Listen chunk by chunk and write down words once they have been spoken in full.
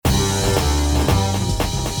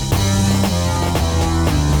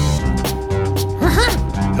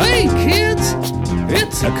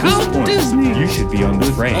It's Occult Disney. You should be on the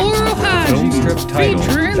frame. Oral Film Hygiene, strip title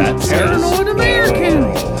featuring that the says Paranoid American.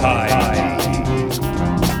 Oral Hygiene.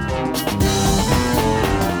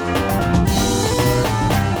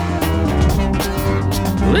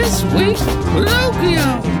 This week,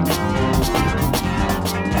 Pinocchio.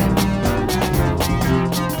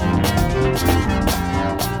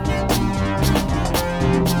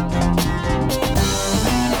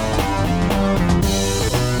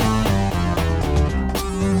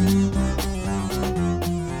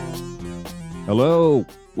 Hello,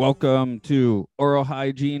 welcome to Oral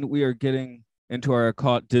Hygiene. We are getting into our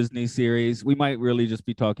Occult Disney series. We might really just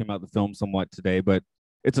be talking about the film somewhat today, but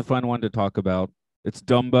it's a fun one to talk about. It's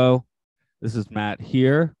Dumbo. This is Matt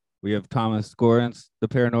here. We have Thomas Gorence, the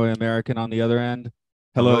Paranoid American, on the other end.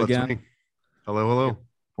 Hello again. Hello.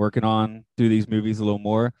 Working on through these movies a little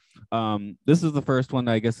more. This is the first one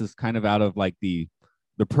that I guess is kind of out of like the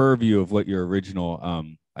purview of what your original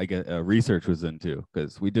research was into,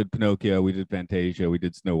 because we did Pinocchio, we did Fantasia, we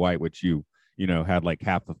did Snow White, which you had like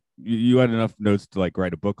half of you had enough notes to like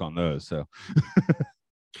write a book on those. So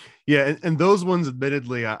Yeah, and those ones,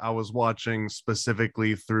 admittedly, I was watching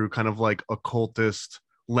specifically through kind of like occultist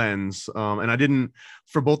lens. And I didn't,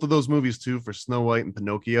 for both of those movies too, for Snow White and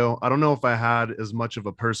Pinocchio, I don't know if I had as much of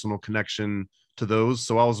a personal connection to those.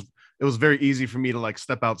 So it was very easy for me to like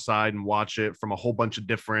step outside and watch it from a whole bunch of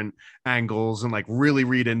different angles and like really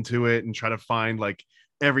read into it and try to find like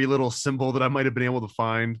every little symbol that I might have been able to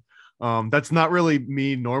find. That's not really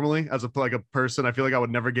me normally as a person. I feel like I would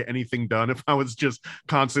never get anything done if I was just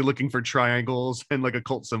constantly looking for triangles and like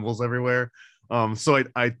occult symbols everywhere. So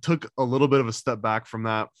I took a little bit of a step back from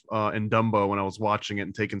that in Dumbo when I was watching it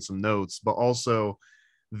and taking some notes, but also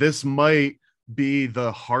this might be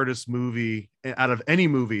the hardest movie out of any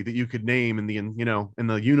movie that you could name in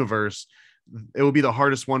the universe. It would be the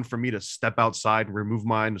hardest one for me to step outside and remove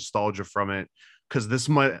my nostalgia from it, because this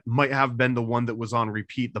might have been the one that was on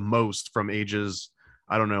repeat the most from ages,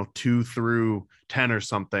 I don't know, 2 through 10 or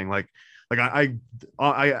something. Like I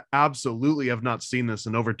absolutely have not seen this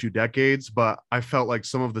in over 2 decades, but I felt like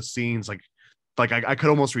some of the scenes like I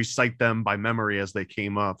could almost recite them by memory as they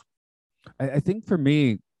came up. I think for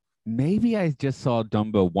me, maybe I just saw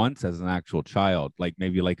Dumbo once as an actual child, like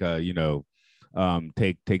maybe like a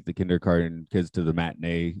take the kindergarten kids to the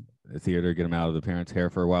matinee theater, get them out of the parents'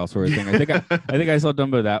 hair for a while, sort of thing. I think I saw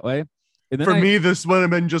Dumbo that way. And then for me, this would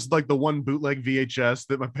have been just like the one bootleg VHS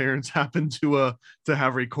that my parents happened to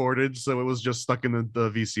have recorded, so it was just stuck in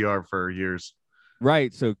the VCR for years.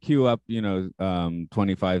 Right. So cue up,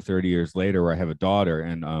 25, 30 years later, where I have a daughter,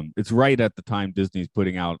 and it's right at the time Disney's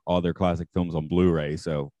putting out all their classic films on Blu-ray.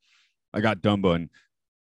 So I got Dumbo, and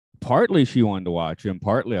partly she wanted to watch, and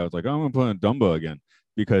partly I was like, oh, I'm gonna put on Dumbo again,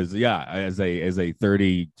 because as a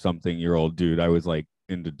 30-something-year-old dude, I was like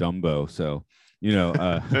into Dumbo. So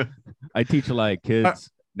I teach a lot of kids.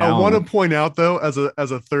 I want to point out though, as a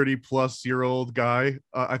 30-plus-year-old guy,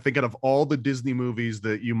 I think out of all the Disney movies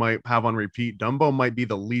that you might have on repeat, Dumbo might be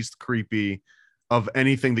the least creepy of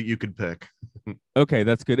anything that you could pick. Okay,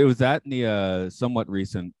 that's good. It was that in the somewhat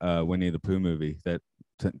recent Winnie the Pooh movie that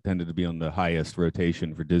tended to be on the highest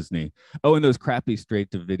rotation for Disney. Oh, and those crappy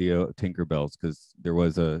straight-to-video Tinkerbells, because there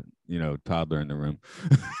was a toddler in the room.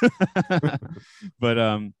 But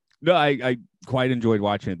no, I quite enjoyed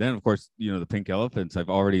watching it. Then, of course, the Pink Elephants.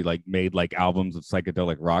 I've already like made like albums of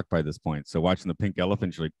psychedelic rock by this point. So watching the Pink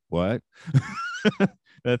Elephants, you're like, what?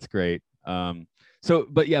 That's great.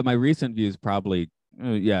 But yeah, my recent views probably,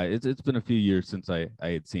 it's been a few years since I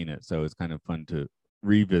had seen it, so it's kind of fun to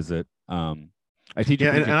revisit. I teach,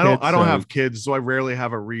 and I don't have kids, so I rarely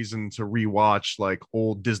have a reason to rewatch like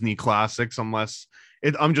old Disney classics unless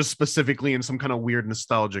I'm just specifically in some kind of weird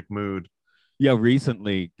nostalgic mood. Yeah,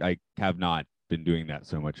 recently I have not been doing that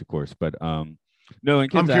so much, of course, but no.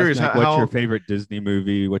 And kids I'm curious, ask me, what's your favorite Disney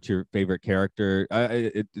movie? What's your favorite character?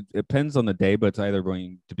 It depends on the day, but it's either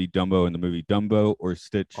going to be Dumbo in the movie Dumbo or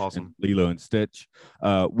Stitch, awesome, and Lilo and Stitch.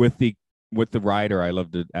 With the rider, I love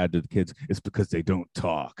to add to the kids, it's because they don't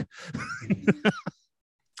talk.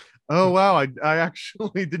 Oh wow, I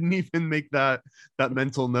actually didn't even make that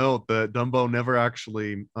mental note that Dumbo never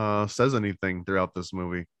actually says anything throughout this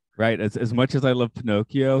movie. Right. As much as I love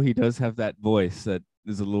Pinocchio, he does have that voice that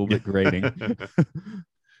is a little bit grating.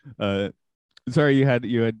 Sorry, you had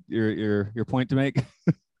your point to make.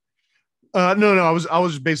 No, I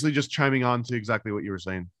was basically just chiming on to exactly what you were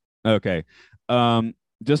saying. Okay.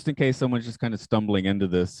 Just in case someone's just kind of stumbling into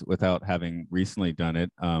this without having recently done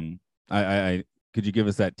it, I could you give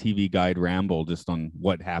us that TV guide ramble just on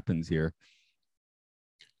what happens here?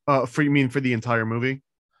 You mean for the entire movie?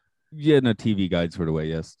 Yeah, in a TV guide sort of way.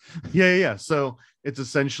 Yes. Yeah. So it's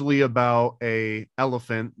essentially about a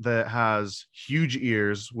elephant that has huge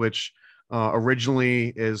ears, which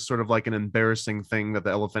originally is sort of like an embarrassing thing that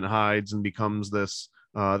the elephant hides and becomes this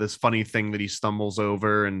funny thing that he stumbles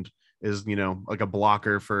over and is, like a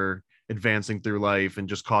blocker for advancing through life and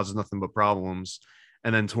just causes nothing but problems.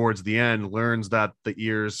 And then towards the end, learns that the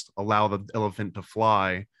ears allow the elephant to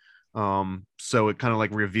fly. So it kind of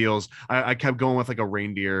like reveals. I kept going with like a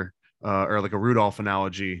reindeer or like a Rudolph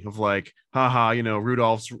analogy of like, haha,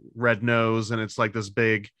 Rudolph's red nose, and it's like this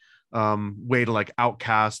big way to like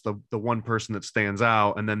outcast the one person that stands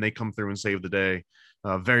out, and then they come through and save the day.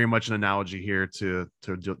 Very much an analogy here to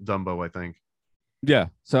Dumbo, I think. Yeah.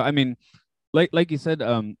 So I mean, like you said,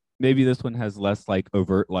 maybe this one has less like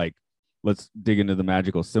overt like let's dig into the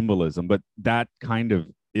magical symbolism, but that kind of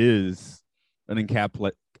is an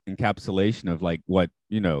encapsulation of like what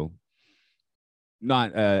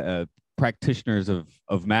not practitioners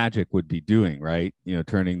of magic would be doing, right?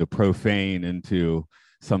 Turning the profane into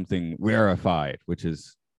something rarefied, which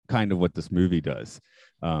is kind of what this movie does.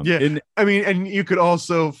 I mean, and you could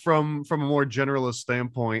also, from a more generalist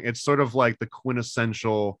standpoint, it's sort of like the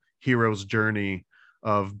quintessential hero's journey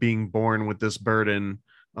of being born with this burden,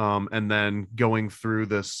 and then going through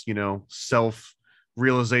this, self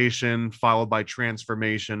realization followed by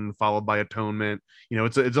transformation followed by atonement.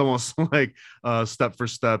 It's almost like step for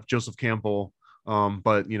step Joseph Campbell,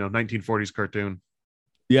 but 1940s cartoon.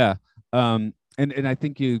 Yeah. And I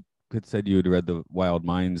think you could said you had read the Wild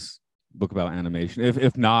Minds book about animation.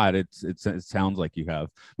 If not, it sounds like you have.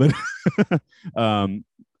 But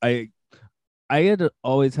I had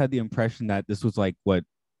always had the impression that this was like what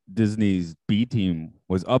Disney's B team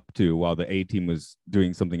was up to while the A team was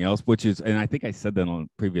doing something else, which is, and I think I said that on a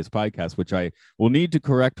previous podcast, which I will need to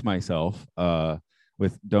correct myself,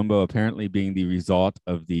 with Dumbo apparently being the result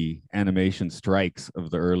of the animation strikes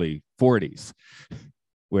of the early 40s,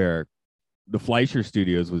 where the Fleischer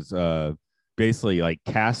Studios was basically like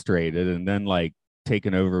castrated and then like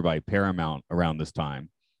taken over by Paramount around this time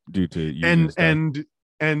due to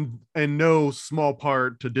and no small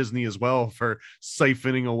part to Disney as well for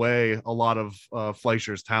siphoning away a lot of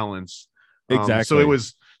Fleischer's talents. Exactly.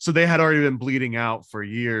 So they had already been bleeding out for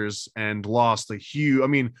years and lost a huge. I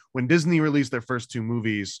mean, when Disney released their first two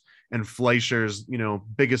movies, and Fleischer's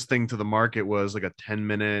biggest thing to the market was like a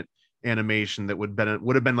 10-minute animation that would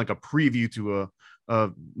have been like a preview to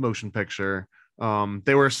a motion picture.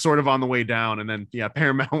 They were sort of on the way down, and then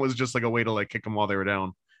Paramount was just like a way to like kick them while they were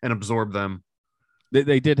down and absorb them.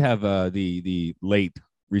 They did have the late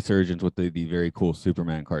resurgence with the very cool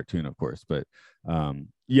Superman cartoon, of course, but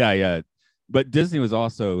yeah. But Disney was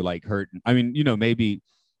also like hurt. I mean, maybe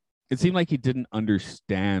it seemed like he didn't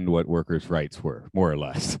understand what workers' rights were, more or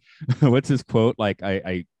less. What's his quote? Like,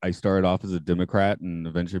 I started off as a Democrat and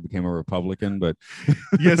eventually became a Republican, but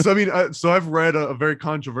yes, I mean, so I've read a very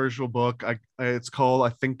controversial book. It's called, I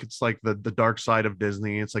think it's like the Dark Side of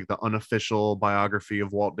Disney. It's like the unofficial biography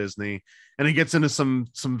of Walt Disney, and it gets into some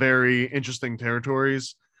very interesting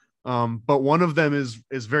territories. But one of them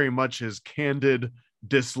is very much his candid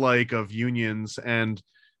dislike of unions, and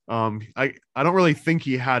I don't really think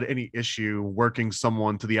he had any issue working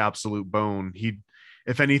someone to the absolute bone.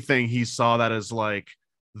 If anything, he saw that as like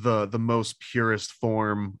the most purest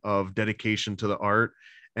form of dedication to the art.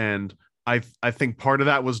 And I think part of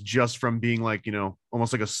that was just from being like,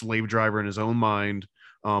 almost like a slave driver in his own mind.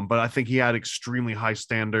 But I think he had extremely high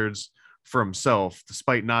standards for himself,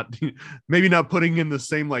 despite maybe not putting in the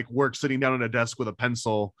same like work sitting down at a desk with a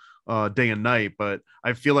pencil day and night. But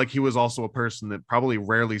I feel like he was also a person that probably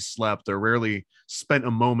rarely slept or rarely spent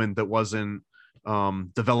a moment that wasn't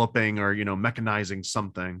developing or mechanizing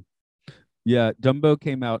something. Yeah, Dumbo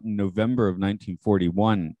came out in November of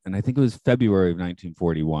 1941, and I think it was February of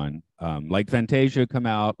 1941. Like Fantasia come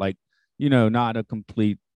out, like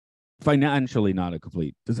financially not a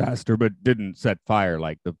complete disaster, but didn't set fire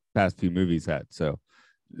like the past few movies had. So,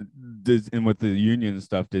 and with the union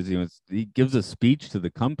stuff, he gives a speech to the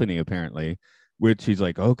company apparently, which he's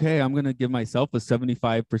like, okay, I'm going to give myself a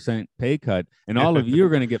 75% pay cut, and all of you are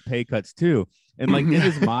going to get pay cuts too. And like in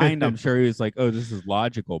his mind, I'm sure he was like, oh, this is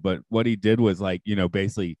logical. But what he did was like,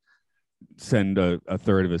 basically send a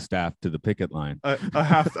third of his staff to the picket line. I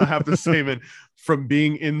have to say, man, from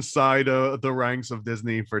being inside the ranks of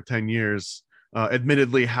Disney for 10 years,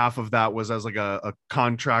 admittedly, half of that was as like a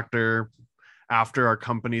contractor after our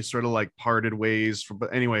company sort of like parted ways.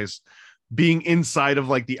 But anyways, being inside of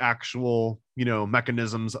like the actual,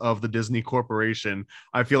 mechanisms of the Disney Corporation,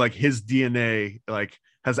 I feel like his DNA like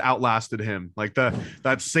has outlasted him. Like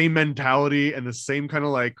that same mentality and the same kind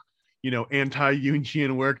of like,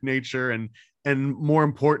 anti-union work nature, and more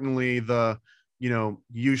importantly,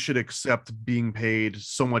 you should accept being paid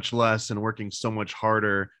so much less and working so much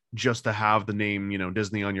harder just to have the name,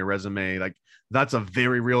 Disney on your resume. Like, that's a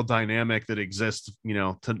very real dynamic that exists,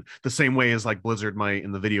 to the same way as like Blizzard might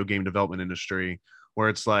in the video game development industry, where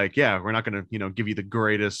it's like, yeah, we're not going to, give you the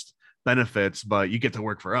greatest benefits, but you get to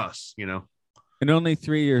work for us. And only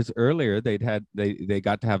 3 years earlier, they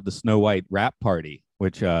got to have the Snow White rap party,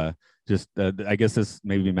 which I guess this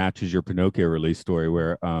maybe matches your Pinocchio release story,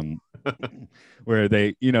 where where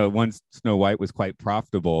they, once Snow White was quite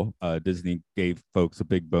profitable, Disney gave folks a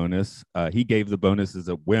big bonus. He gave the bonuses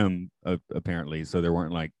a whim, apparently, so there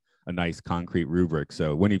weren't like a nice concrete rubric.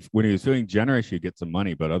 So when he was feeling generous, you'd get some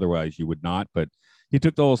money, but otherwise you would not. But he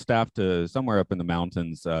took the whole staff to somewhere up in the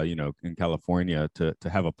mountains, in California, to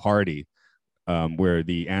have a party, where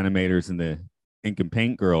the animators and the ink and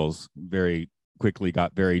paint girls very quickly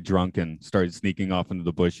got very drunk and started sneaking off into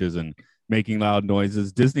the bushes and making loud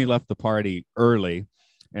noises. Disney left the party early,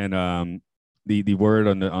 and the word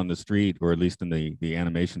on the street, or at least in the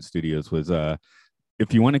animation studios, was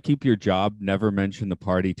if you want to keep your job, never mention the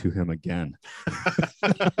party to him again.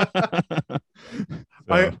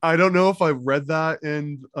 I don't know if I read that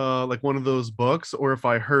in like one of those books, or if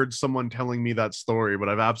I heard someone telling me that story, but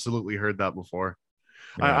I've absolutely heard that before.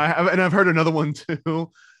 Yeah. I've heard another one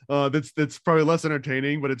too. That's probably less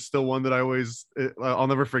entertaining, but it's still one that I'll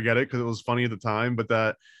never forget it because it was funny at the time. But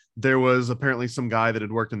that there was apparently some guy that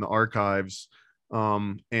had worked in the archives,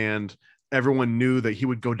 and everyone knew that he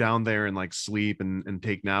would go down there and like sleep and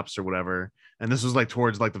take naps or whatever. And this was like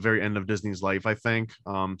towards like the very end of Disney's life, I think.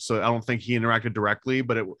 So I don't think he interacted directly,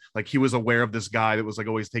 but he was aware of this guy that was like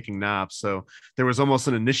always taking naps. So there was almost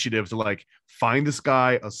an initiative to like find this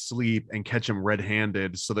guy asleep and catch him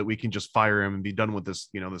red-handed so that we can just fire him and be done with this,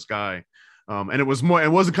 this guy. And it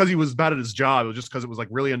wasn't because he was bad at his job. It was just because it was like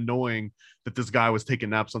really annoying that this guy was taking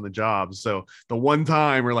naps on the job. So the one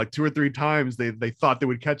time, or like 2 or 3 times, they thought they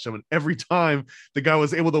would catch him. And every time the guy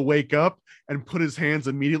was able to wake up and put his hands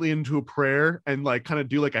immediately into a prayer and like kind of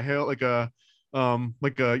do like a hail, like a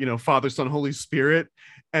Father, Son, Holy Spirit,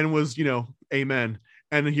 and was, amen.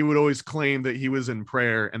 And he would always claim that he was in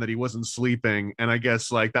prayer and that he wasn't sleeping. And I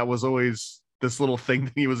guess like that was always this little thing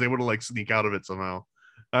that he was able to like sneak out of it somehow.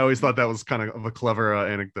 I always thought that was kind of a clever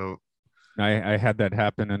anecdote. I had that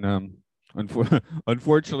happen, and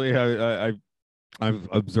unfortunately, I'm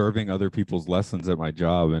observing other people's lessons at my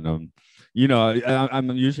job, and I'm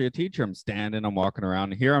usually a teacher. I'm standing, I'm walking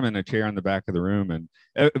around. Here I'm in a chair in the back of the room, and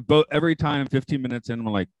every time, 15 minutes in, I'm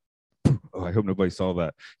like, oh, I hope nobody saw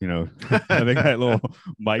that. Having that little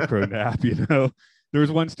micro nap. There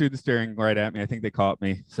was one student staring right at me. I think they caught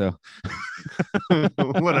me. So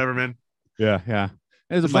whatever, man. Yeah.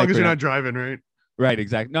 As long as you're not driving, right? Right,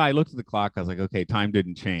 exactly. No, I looked at the clock. I was like, okay, time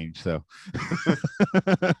didn't change, so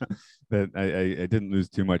that I didn't lose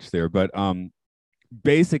too much there. But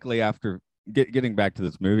basically, after getting back to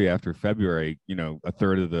this movie, after February, a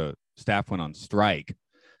third of the staff went on strike,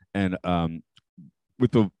 and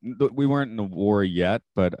with we weren't in the war yet,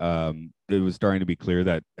 but it was starting to be clear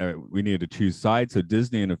that we needed to choose sides. So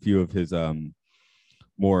Disney and a few of his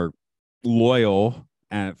more loyal,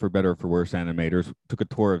 and for better or for worse, animators took a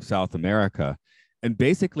tour of South America, and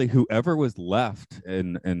basically whoever was left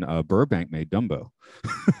in Burbank made Dumbo.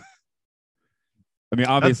 I mean,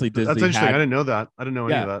 obviously Disney. That's interesting. I didn't know that. I didn't know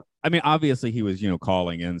any of that. I mean, obviously he was,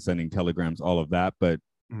 calling in, sending telegrams, all of that, but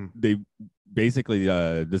they basically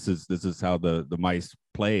this is how the mice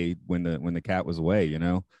played when the cat was away.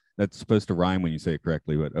 That's supposed to rhyme when you say it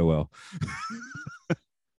correctly, but oh well.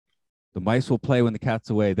 The mice will play when the cat's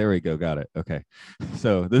away. There we go. Got it. Okay.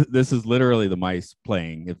 So this is literally the mice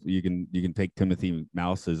playing. If you can take Timothy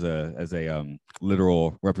Mouse as a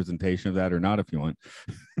literal representation of that, or not, if you want.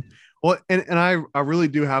 Well, and I really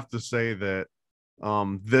do have to say that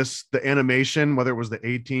the animation, whether it was the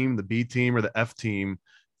A team, the B team, or the F team,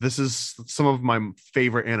 this is some of my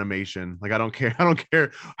favorite animation. Like I don't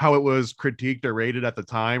care how it was critiqued or rated at the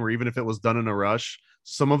time, or even if it was done in a rush.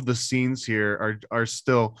 Some of the scenes here are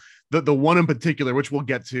still the one in particular, which we'll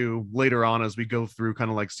get to later on as we go through kind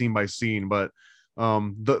of like scene by scene. But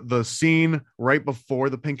the scene right before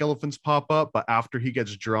the pink elephants pop up, but after he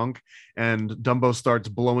gets drunk and Dumbo starts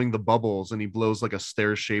blowing the bubbles, and he blows like a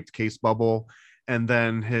stair-shaped case bubble, and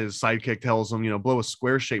then his sidekick tells him, blow a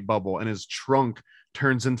square-shaped bubble, and his trunk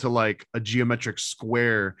turns into like a geometric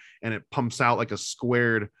square, and it pumps out like a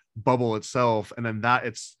squared bubble itself. And then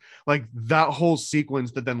it's like that whole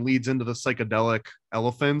sequence that then leads into the psychedelic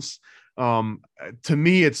elephants. To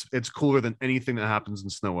me, it's cooler than anything that happens in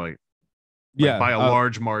Snow White. By a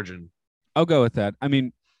large margin. I'll go with that. I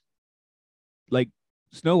mean, like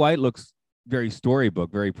Snow White looks very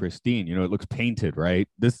storybook, very pristine. You know, it looks painted, right?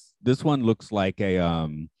 This one looks like a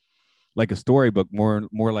storybook, more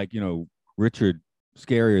like, you know, Richard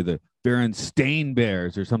Scarry or the Berenstain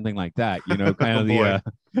Bears or something like that. You know, kind Oh, of boy.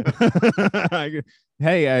 the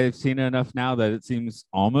hey, I've seen enough now that it seems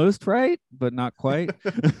almost right, but not quite.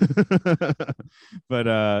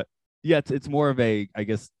 But yeah, it's more of a, I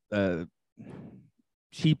guess,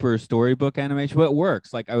 cheaper storybook animation, but it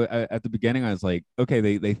works. Like I at the beginning, I was like, okay,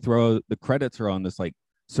 they throw the credits are on this like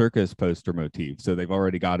circus poster motif, so they've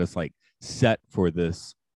already got us like set for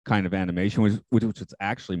this kind of animation, which is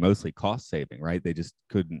actually mostly cost saving, right? They just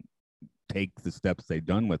couldn't take the steps they've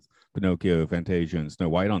done with Pinocchio, Fantasia, and Snow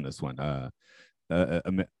White on this one.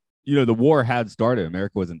 You know, the war had started.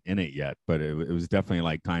 America wasn't in it yet, but it was definitely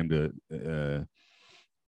like time to.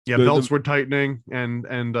 Yeah, belts were tightening,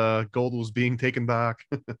 and gold was being taken back.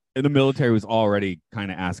 And the military was already kind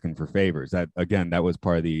of asking for favors. That was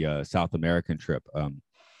part of the South American trip.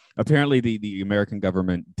 Apparently, the American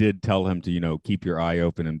government did tell him to, you know, keep your eye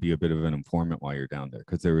open and be a bit of an informant while you're down there,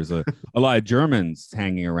 because there was a lot of Germans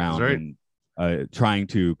hanging around right. and trying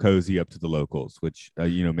to cozy up to the locals, which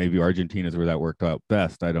you know, maybe Argentina's where that worked out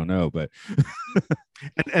best. I don't know, but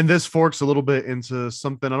and this forks a little bit into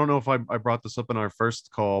something. I don't know if I brought this up in our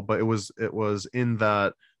first call, but it was in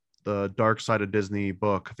that the Dark Side of Disney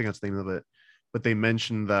book. I think that's the name of it. But they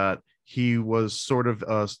mentioned that he was sort of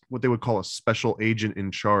what they would call a special agent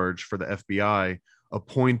in charge for the FBI,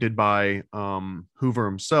 appointed by Hoover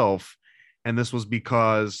himself. And this was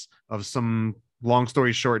because of some, long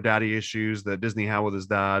story short, daddy issues that Disney had with his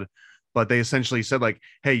dad. But they essentially said, like,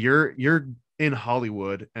 hey, you're in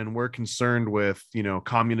Hollywood, and we're concerned with, you know,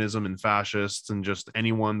 communism and fascists and just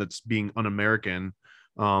anyone that's being un-American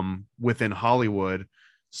within Hollywood.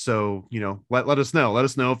 So, you know, let us know. Let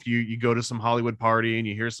us know if you go to some Hollywood party and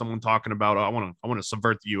you hear someone talking about, oh, I want to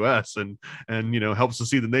subvert the U.S. and you know, help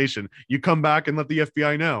secede the nation. You come back and let the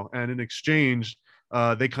FBI know. And in exchange,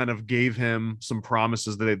 they kind of gave him some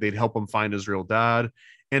promises that they'd help him find his real dad.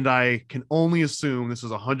 And I can only assume, this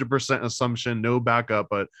is 100% assumption, no backup,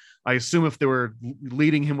 but I assume if they were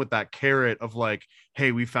leading him with that carrot of like,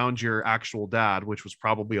 hey, we found your actual dad, which was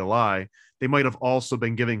probably a lie, they might have also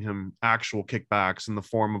been giving him actual kickbacks in the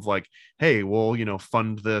form of like, hey, we'll, you know,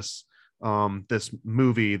 fund this this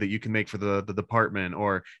movie that you can make for the department,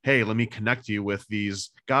 or hey, let me connect you with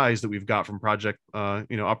these guys that we've got from Project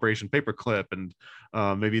you know, Operation Paperclip, and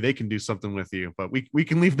maybe they can do something with you. But we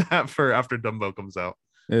can leave that for after Dumbo comes out.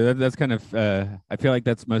 Yeah, that's kind of I feel like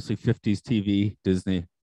that's mostly 50s TV Disney.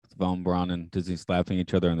 Von Braun and Disney slapping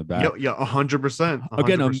each other in the back. Yeah, 100%.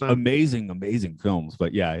 Again, amazing films,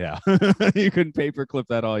 but yeah, you can paperclip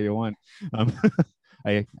that all you want.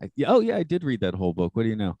 I did read that whole book. What do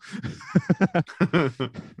you know?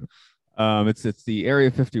 It's the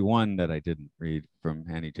Area 51 that I didn't read from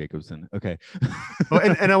Annie Jacobson. Okay.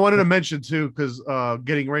 and I wanted to mention too, because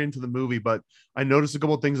getting right into the movie, but I noticed a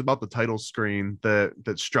couple of things about the title screen that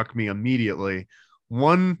struck me immediately.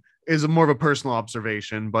 One is more of a personal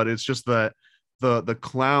observation, but it's just that the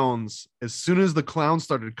clowns, as soon as the clowns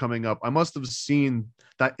started coming up, I must have seen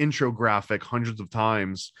that intro graphic hundreds of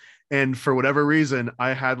times. And for whatever reason,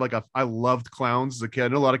 I loved clowns as a kid. I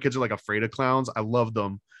know a lot of kids are like afraid of clowns. I loved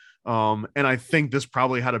them. And I think this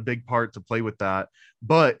probably had a big part to play with that.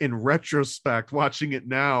 But in retrospect, watching it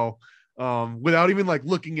now, without even like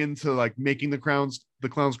looking into like making the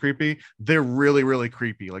clowns creepy, they're really, really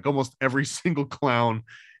creepy. Like almost every single clown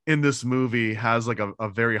in this movie has like a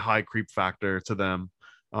very high creep factor to them.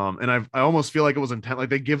 And I almost feel like it was intent. Like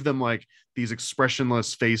they give them like these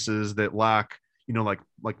expressionless faces that lack, you know,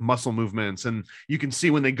 like muscle movements. And you can see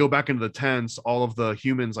when they go back into the tents, all of the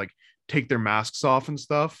humans like take their masks off and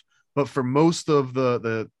stuff. But for most of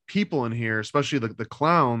the people in here, especially the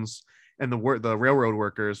clowns and the railroad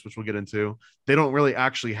workers, which we'll get into, they don't really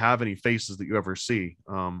actually have any faces that you ever see.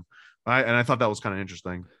 I thought that was kind of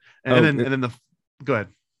interesting. Go ahead.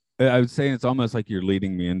 I would say it's almost like you're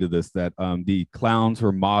leading me into this, that the clowns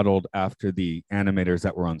were modeled after the animators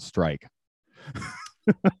that were on strike.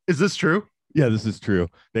 Is this true? Yeah, this is true.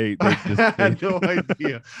 They had no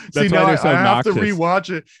idea. See, now they're so I have to obnoxious.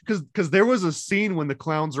 rewatch it because there was a scene when the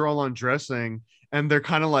clowns are all undressing and they're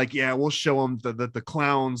kind of like, yeah, we'll show them that the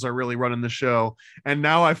clowns are really running the show. And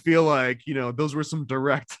now I feel like, you know, those were some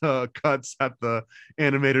direct cuts at the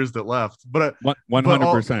animators that left. But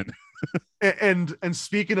 100%. And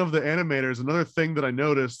speaking of the animators, another thing that I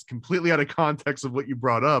noticed completely out of context of what you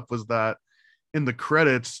brought up was that in the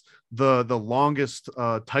credits, the longest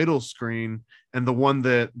title screen and the one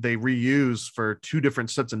that they reuse for two different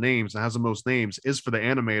sets of names that has the most names is for the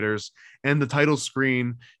animators. And the title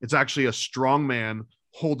screen, it's actually a strong man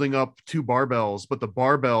holding up two barbells, but the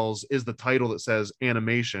barbells is the title that says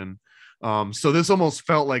animation. So this almost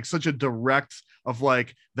felt like such a direct of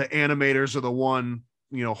like the animators are the one,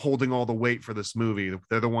 you know, holding all the weight for this movie.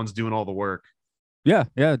 They're the ones doing all the work. Yeah,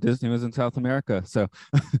 yeah. Disney was in South America, so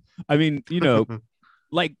I mean, you know,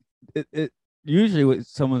 like it usually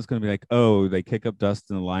someone's going to be like, oh, they kick up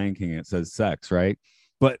dust in the Lion King, it says sex, right?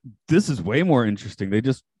 But this is way more interesting. They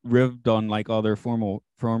just rived on like all their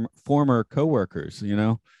former coworkers, you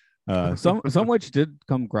know. Some which did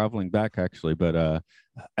come groveling back actually, but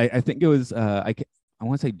I think it was I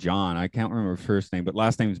want to say John. I can't remember his first name, but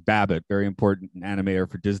last name is Babbitt. Very important animator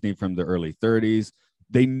for Disney from the early 30s.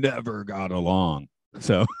 They never got along,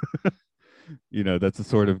 so you know that's a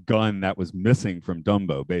sort of gun that was missing from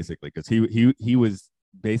Dumbo, basically, because he was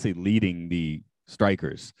basically leading the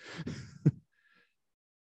strikers.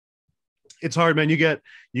 It's hard, man. You get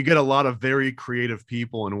a lot of very creative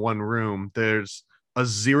people in one room. There's a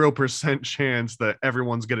 0% chance that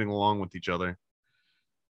everyone's getting along with each other.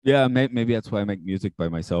 Yeah, maybe that's why I make music by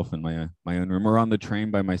myself in my own room, or on the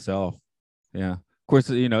train by myself. Yeah, of course,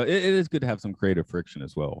 you know it is good to have some creative friction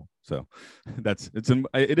as well. So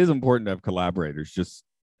it is important to have collaborators, just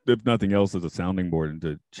if nothing else, as a sounding board, and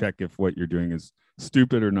to check if what you're doing is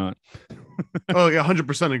stupid or not. Oh yeah,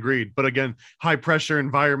 100% agreed. But again, high pressure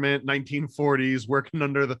environment, 1940s, working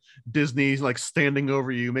under the Disney, like standing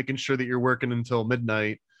over you, making sure that you're working until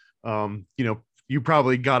midnight. You know, you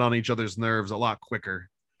probably got on each other's nerves a lot quicker.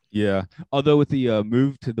 Yeah, although with the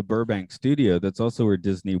move to the Burbank studio, that's also where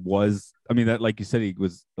Disney was. I mean, that, like you said, he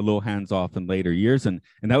was a little hands off in later years, and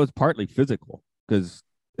that was partly physical, because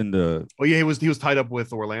in the he was tied up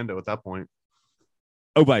with Orlando at that point.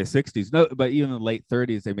 Oh, by the 60s. No, but even in the late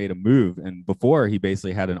 30s, they made a move. And before, he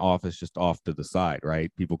basically had an office just off to the side,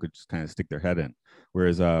 right? People could just kind of stick their head in.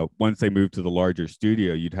 Whereas once they moved to the larger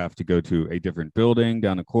studio, you'd have to go to a different building,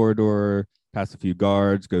 down a corridor, pass a few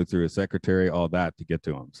guards, go through a secretary, all that to get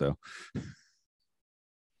to him. So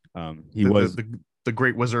he was the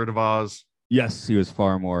Great Wizard of Oz. Yes, he was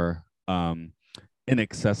far more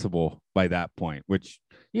inaccessible by that point, which,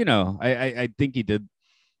 you know, I think he did.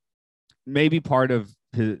 Maybe part of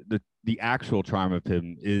the actual charm of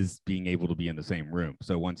him is being able to be in the same room.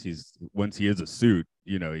 So once he is a suit,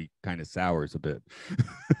 you know, he kind of sours a bit.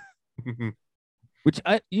 Which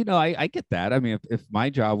I get that. I mean, if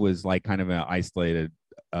my job was like kind of an isolated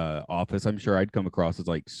office, I'm sure I'd come across as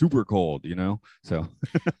like super cold, you know. So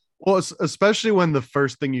well, especially when the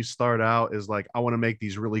first thing you start out is like, I want to make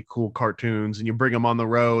these really cool cartoons, and you bring them on the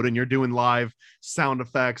road and you're doing live sound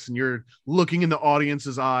effects and you're looking in the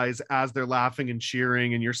audience's eyes as they're laughing and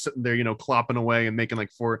cheering, and you're sitting there, you know, clopping away and making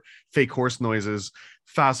like 4 fake horse noises.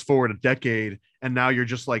 Fast forward a decade, and now you're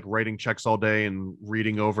just like writing checks all day and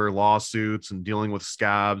reading over lawsuits and dealing with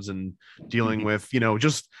scabs and dealing with, you know,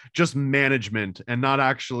 just management, and not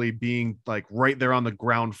actually being like right there on the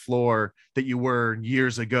ground floor that you were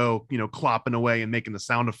years ago, you know, clopping away and making the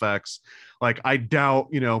sound effects. Like, I doubt,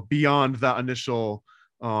 you know, beyond that initial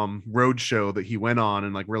road show that he went on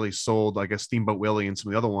and like really sold, like a Steamboat Willie and some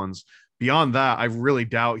of the other ones, beyond that, I really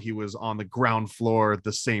doubt he was on the ground floor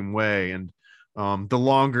the same way. And the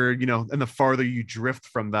longer, you know, and the farther you drift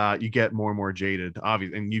from that, you get more and more jaded,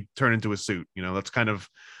 obviously, and you turn into a suit. You know, that's kind of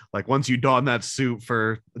like, once you don that suit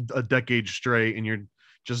for a decade straight and you're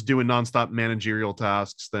just doing nonstop managerial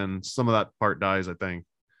tasks, then some of that part dies, I think.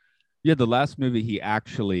 Yeah, the last movie he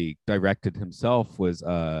actually directed himself was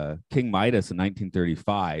King Midas in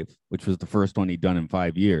 1935, which was the first one he'd done in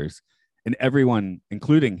 5 years, and everyone,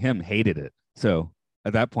 including him, hated it. So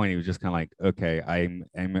at that point, he was just kind of like, okay,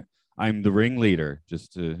 I'm the ringleader,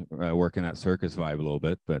 just to work in that circus vibe a little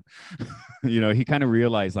bit. But, you know, he kind of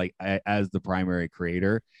realized, like, as the primary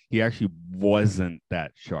creator, he actually wasn't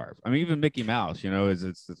that sharp. I mean, even Mickey Mouse, you know,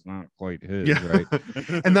 it's not quite his, yeah. Right?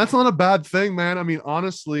 And that's not a bad thing, man. I mean,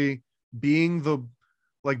 honestly, being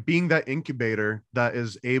that incubator that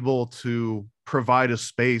is able to provide a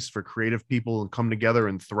space for creative people and come together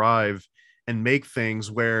and thrive and make things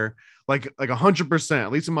where, like 100%,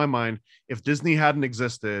 at least in my mind, if Disney hadn't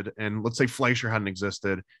existed and let's say Fleischer hadn't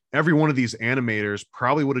existed, every one of these animators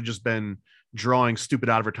probably would have just been drawing stupid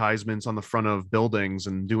advertisements on the front of buildings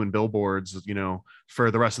and doing billboards, you know,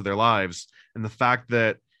 for the rest of their lives. And the fact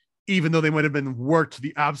that even though they might have been worked to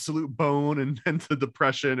the absolute bone and to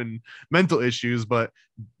depression and mental issues, but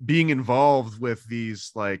being involved with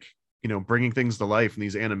these, like, you know, bringing things to life and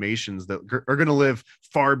these animations that are going to live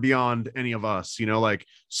far beyond any of us, you know, like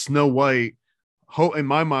Snow White in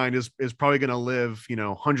my mind is probably going to live,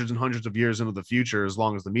 hundreds and hundreds of years into the future, as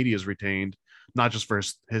long as the media is retained, not just for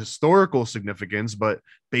historical significance, but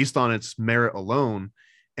based on its merit alone.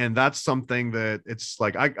 And that's something that it's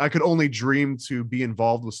like I could only dream to be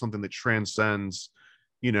involved with something that transcends,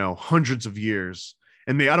 hundreds of years.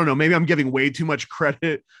 And I don't know, maybe I'm giving way too much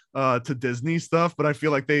credit to Disney stuff, but I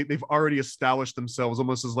feel like they've already established themselves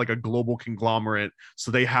almost as like a global conglomerate,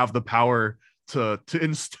 so they have the power to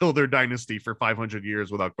instill their dynasty for 500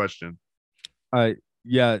 years without question.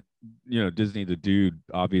 Yeah, Disney, the dude,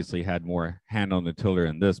 obviously had more hand on the tiller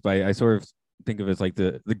in this, but I sort of think of it as like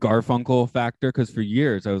the Garfunkel factor, because for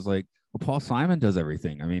years I was like, well, Paul Simon does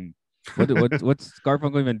everything. I mean, what's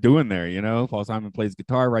Garfunkel even doing there? Paul Simon plays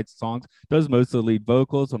guitar, writes songs, does most of the lead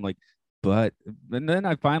vocals. I'm like, and then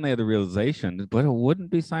I finally had the realization, but it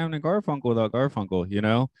wouldn't be Simon and Garfunkel without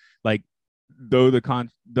Garfunkel. Like though the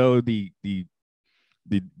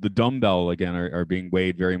dumbbell again are being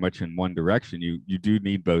weighed very much in one direction, you do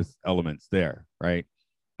need both elements there, right?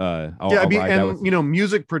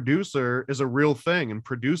 Music producer is a real thing, and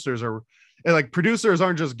producers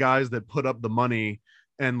aren't just guys that put up the money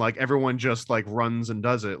and like everyone just like runs and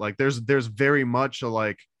does it. Like there's very much a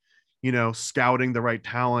like, scouting the right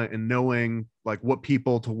talent and knowing like what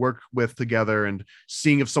people to work with together and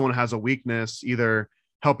seeing if someone has a weakness, either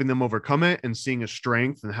helping them overcome it and seeing a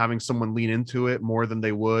strength and having someone lean into it more than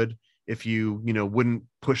they would if you wouldn't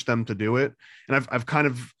push them to do it. And I've kind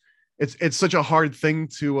of, it's such a hard thing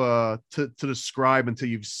to describe until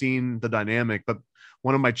you've seen the dynamic. But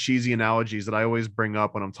one of my cheesy analogies that I always bring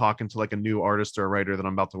up when I'm talking to like a new artist or a writer that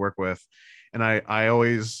I'm about to work with, and I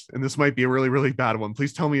always, and this might be a really, really bad one,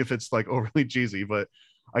 please tell me if it's like overly cheesy, but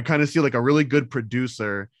I kind of see like a really good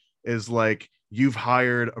producer is like, you've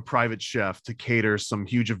hired a private chef to cater some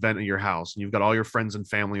huge event at your house, and you've got all your friends and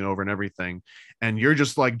family over and everything. And you're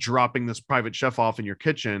just like dropping this private chef off in your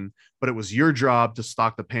kitchen, but it was your job to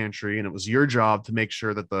stock the pantry. And it was your job to make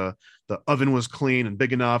sure that the oven was clean and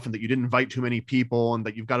big enough, and that you didn't invite too many people, and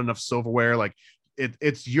that you've got enough silverware. Like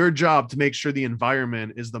it's your job to make sure the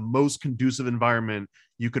environment is the most conducive environment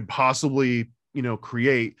you could possibly,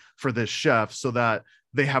 create for this chef, so that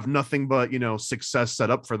they have nothing but, success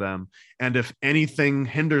set up for them. And if anything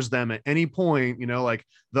hinders them at any point, like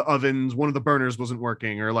the ovens, one of the burners wasn't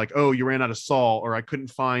working, or like, oh, you ran out of salt, or I couldn't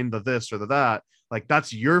find the this or the that, like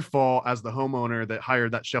that's your fault as the homeowner that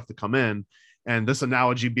hired that chef to come in. And this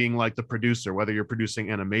analogy being like the producer, whether you're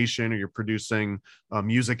producing animation or you're producing a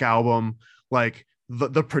music album, like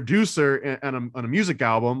the producer on a music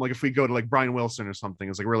album, like if we go to like Brian Wilson or something,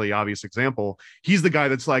 is like a really obvious example. He's the guy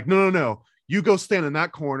that's like, no, you go stand in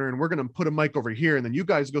that corner, and we're going to put a mic over here, and then you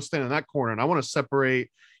guys go stand in that corner, and I want to separate,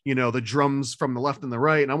 the drums from the left and the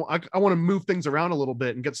right, and I want to move things around a little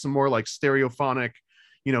bit and get some more like stereophonic,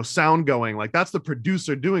 sound going. Like that's the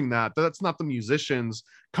producer doing that. That's not the musicians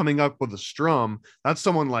coming up with a strum. That's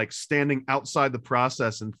someone like standing outside the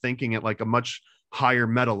process and thinking at like a much higher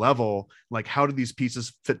meta level. Like, how do these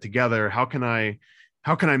pieces fit together? How can I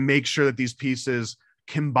make sure that these pieces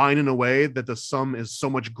combine in a way that the sum is so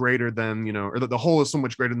much greater than, or that the whole is so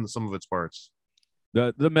much greater than the sum of its parts?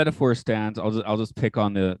 The metaphor stands. I'll just pick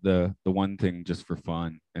on the one thing just for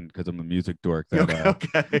fun, and because I'm a music dork.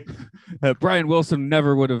 Okay. Brian Wilson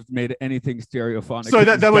never would have made anything stereophonic. Sorry,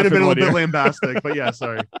 that might have been a little bit lambastic, but yeah,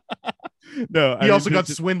 sorry. No, he also got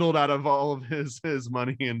swindled out of all of his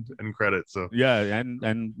money and credit. So yeah,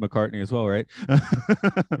 and McCartney as well, right?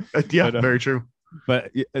 Yeah, but, very true.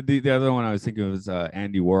 But the other one I was thinking of is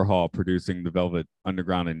Andy Warhol producing the Velvet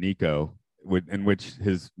Underground and Nico, in which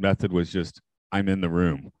his method was just, I'm in the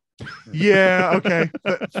room. Yeah, okay.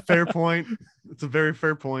 Fair point. It's a very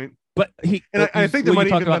fair point. But I think there might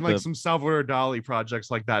even been like some Salvador Dali projects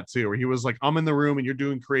like that too, where he was like, I'm in the room and you're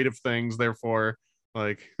doing creative things, therefore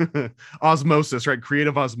like osmosis, right?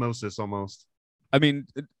 Creative osmosis almost. I mean,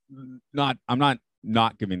 I'm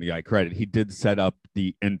not giving the guy credit. He did set up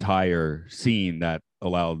the entire scene that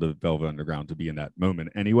allowed the Velvet Underground to be in that moment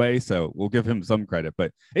anyway, so we'll give him some credit.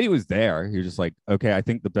 But he was there. He was just like, okay, I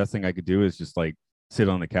think the best thing I could do is just like sit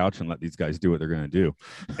on the couch and let these guys do what they're going to do.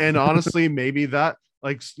 And honestly, maybe that,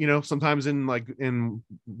 like, sometimes in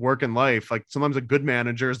work and life, like sometimes a good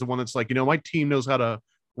manager is the one that's like, my team knows how to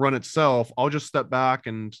run itself. I'll just step back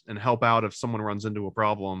and help out if someone runs into a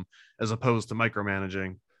problem, as opposed to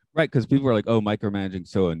micromanaging. Right, because people are like, oh, micromanaging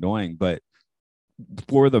so annoying, but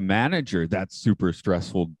for the manager, that's super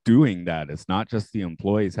stressful doing that. It's not just the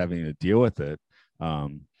employees having to deal with it.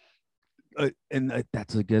 And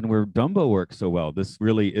that's again where Dumbo works so well. This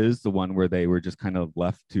really is the one where they were just kind of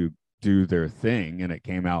left to do their thing, and it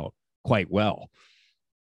came out quite well.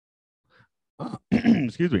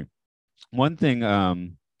 Excuse me. one thing,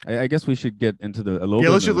 I guess we should get into a little Yeah, bit.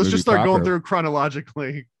 let's into the let's movie just start going proper. through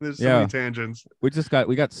chronologically. There's so Yeah. many tangents.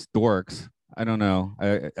 We got storks. I don't know.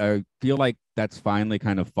 I feel like that's finally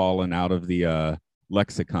kind of fallen out of the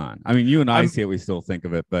lexicon. I mean, you and I see it, we still think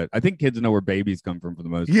of it, but I think kids know where babies come from for the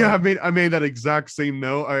most Yeah, part. I made that exact same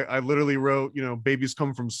note. I literally wrote, babies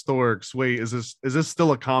come from storks. Wait, is this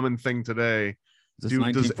still a common thing today? Is this Does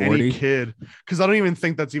 1940? any kid? Because I don't even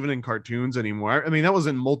think that's even in cartoons anymore. I mean, that was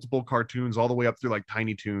in multiple cartoons all the way up through like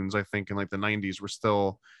Tiny Toons. I think in like the 90s, we're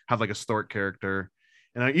still have like a stork character,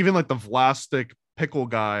 and even like the Vlastic pickle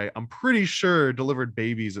guy, I'm pretty sure delivered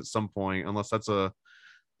babies at some point, unless that's a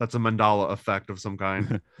Mandela effect of some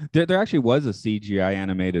kind. There actually was a CGI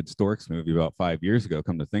animated storks movie about 5 years ago.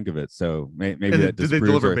 Come to think of it, so maybe And that did they disproves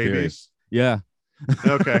deliver our theory. babies? Yeah,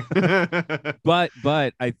 Okay. but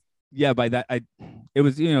by that it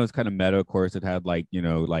was it's kind of meta. Of course, it had like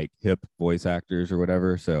like hip voice actors or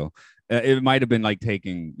whatever. So it might have been like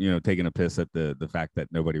taking a piss at the fact that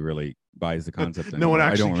nobody really buys the concept. No one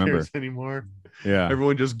anymore. actually I don't remember. cares anymore. Yeah,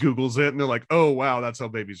 Everyone just Googles it and they're like, oh wow, that's how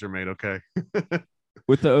babies are made. Okay.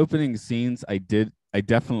 with the opening scenes, I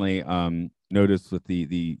definitely noticed with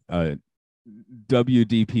the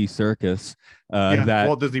WDP Circus that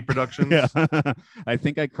Walt Disney Productions. yeah, I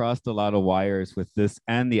think I crossed a lot of wires with this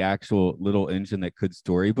and the actual little engine that could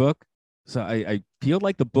storybook. So I feel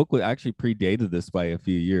like the book was actually predated this by a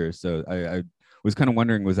few years. So I was kind of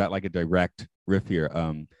wondering, was that like a direct riff here?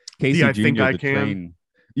 Casey I Jr. think I the can. train.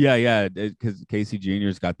 Yeah, because Casey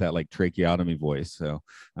Jr.'s got that like tracheotomy voice. So,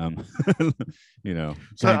 So kinda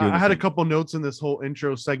I had a doing couple notes in this whole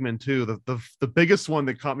intro segment too. The biggest one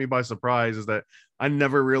that caught me by surprise is that I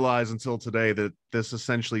never realized until today that this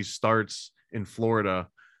essentially starts in Florida.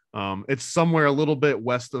 It's somewhere a little bit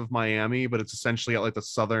west of Miami, but it's essentially at like the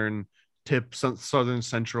southern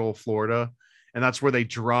central Florida, and that's where they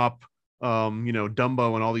drop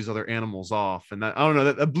Dumbo and all these other animals off. And that, I don't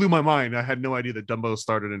know, that blew my mind. I had no idea that Dumbo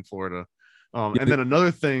started in Florida. And then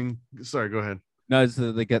another thing, sorry, go ahead. No,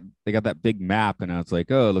 they got that big map, and I was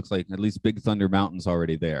like, oh, it looks like at least Big Thunder Mountain's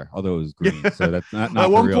already there, although it was green. So that's not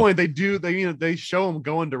At one real. point they show them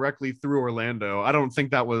going directly through Orlando. I don't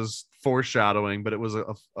think that was foreshadowing, but it was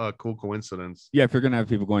a cool coincidence. Yeah, if you're gonna have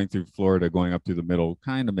people going through Florida, going up through the middle,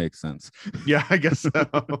 kind of makes sense. Yeah, I guess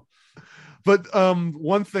so. But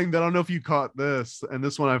one thing that I don't know if you caught this, and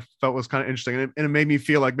this one I felt was kind of interesting, and it made me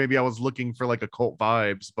feel like maybe I was looking for like occult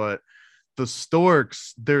vibes, but the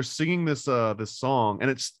storks, they're singing this song,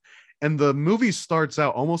 and the movie starts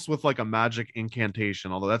out almost with like a magic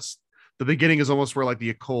incantation, although that's the beginning is almost where like the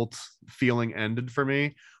occult feeling ended for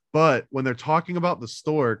me. But when they're talking about the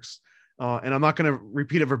storks, and I'm not going to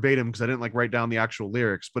repeat it verbatim because I didn't like write down the actual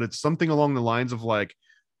lyrics, but it's something along the lines of like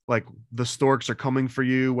the storks are coming for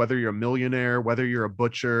you, whether you're a millionaire, whether you're a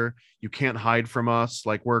butcher, you can't hide from us.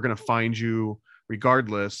 Like, we're going to find you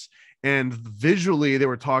regardless. And visually they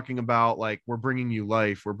were talking about like, we're bringing you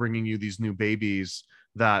life. We're bringing you these new babies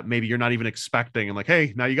that maybe you're not even expecting. And like,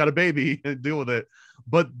 hey, now you got a baby and deal with it.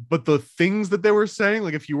 But the things that they were saying,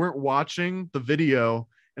 like if you weren't watching the video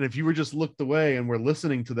and if you were just looked away and were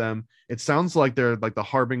listening to them, it sounds like they're like the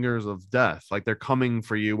harbingers of death. Like they're coming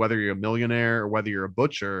for you, whether you're a millionaire or whether you're a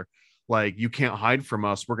butcher. Like, you can't hide from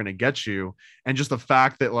us. We're going to get you. And just the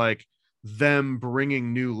fact that like them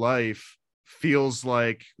bringing new life feels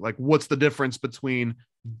like what's the difference between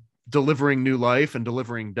delivering new life and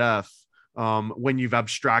delivering death, when you've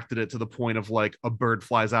abstracted it to the point of like a bird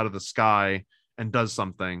flies out of the sky and does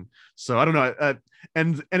something. So I don't know.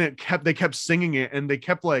 And they kept singing it, and they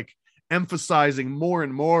kept like emphasizing more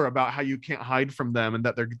and more about how you can't hide from them, and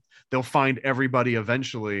that they'll find everybody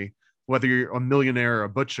eventually, whether you're a millionaire or a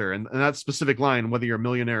butcher. And that specific line, whether you're a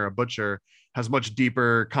millionaire or a butcher, has much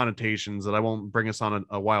deeper connotations that I won't bring us on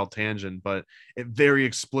a wild tangent, but it very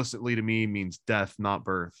explicitly to me means death, not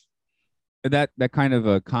birth. That kind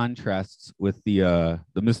of contrasts with the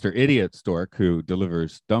Mr. Idiot stork who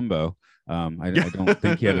delivers Dumbo. I don't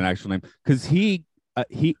think he had an actual name, because he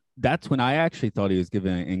that's when I actually thought he was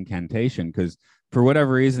giving an incantation, because for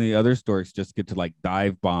whatever reason the other storks just get to like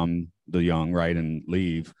dive bomb the young, right, and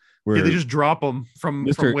leave. Where they just drop them from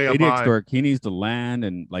way up Idiot high. stork, he needs to land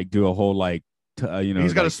and like do a whole like he's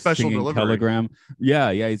got like a special delivery. telegram.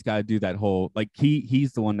 Yeah, he's got to do that whole like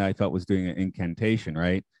he's the one that I felt was doing an incantation,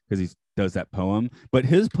 right? Because he does that poem, but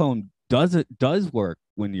his poem does work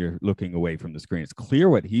when you're looking away from the screen. It's clear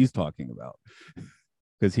what he's talking about,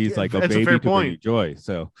 because he's like a baby to bring you joy.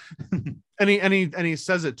 So and he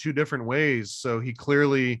says it two different ways, so he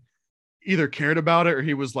clearly either cared about it or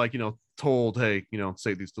he was like told, hey,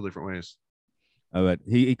 say these two different ways. But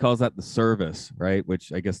he calls that the service, right?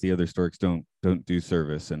 Which I guess the other storks don't do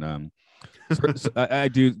service. And I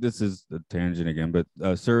do. This is a tangent again, but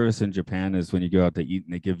service in Japan is when you go out to eat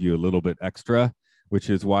and they give you a little bit extra, which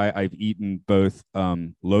is why I've eaten both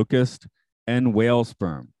locust and whale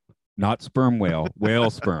sperm, not sperm whale, whale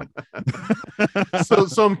sperm.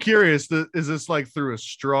 So I'm curious. Is this like through a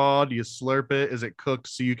straw? Do you slurp it? Is it cooked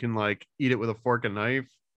so you can like eat it with a fork and knife?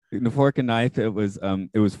 The fork and knife. It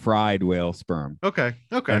was fried whale sperm. Okay.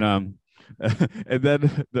 And and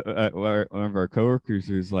then one of our coworkers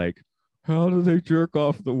was like, "How do they jerk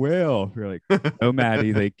off the whale?" We're like, "Oh,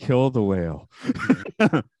 Maddie, they kill the whale."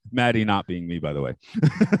 Maddie not being me, by the way.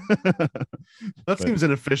 That seems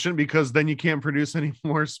inefficient because then you can't produce any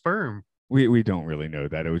more sperm. We don't really know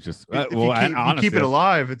that. It was just If honestly, you keep it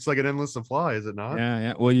alive, it's like an endless supply, is it not?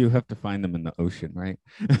 Yeah. Well, you have to find them in the ocean, right?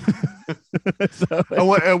 So,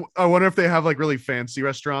 I wonder if they have like really fancy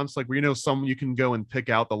restaurants, like where some you can go and pick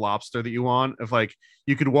out the lobster that you want. If like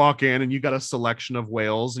you could walk in and you got a selection of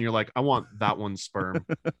whales and you're like, I want that one's sperm.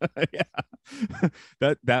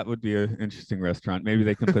 Yeah, that would be an interesting restaurant. Maybe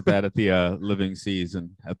they can put that at the Living Seas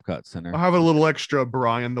and Epcot Center. I'll have a little extra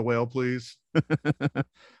Brian the whale, please. What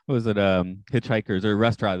was it? Hitchhikers or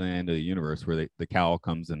Restaurant at the End of the Universe, where the cow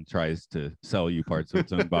comes and tries to sell you parts of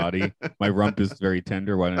its own body. My rump is very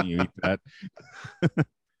tender. Why don't you eat that?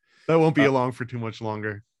 That won't be along for too much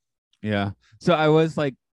longer. Yeah. So I was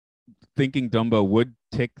like thinking Dumbo would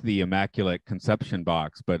tick the Immaculate Conception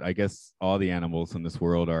box, but I guess all the animals in this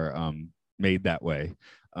world are made that way.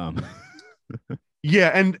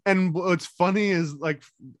 Yeah, and what's funny is like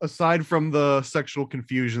aside from the sexual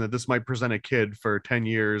confusion that this might present a kid for 10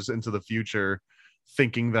 years into the future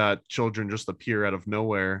thinking that children just appear out of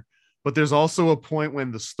nowhere, but there's also a point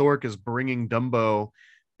when the stork is bringing Dumbo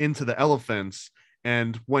into the elephants,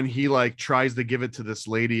 and when he like tries to give it to this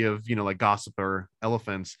lady of like gossiper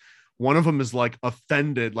elephants, one of them is like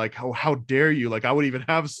offended, like how dare you, like I would even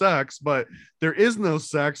have sex, but there is no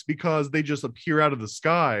sex because they just appear out of the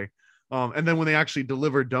sky. And then when they actually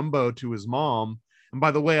deliver Dumbo to his mom, and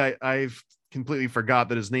by the way, I've completely forgot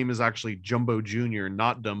that his name is actually Jumbo Jr.,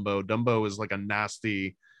 not Dumbo. Dumbo is like a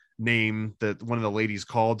nasty name that one of the ladies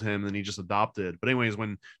called him and he just adopted. But anyways,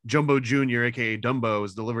 when Jumbo Jr., aka Dumbo,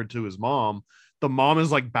 is delivered to his mom, the mom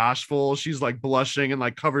is like bashful. She's like blushing and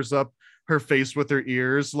like covers up her face with her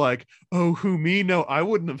ears, like, oh, who me? No, I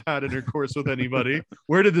wouldn't have had intercourse with anybody.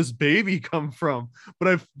 Where did this baby come from?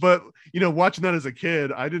 But watching that as a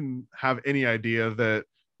kid, I didn't have any idea that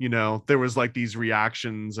there was like these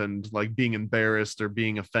reactions and like being embarrassed or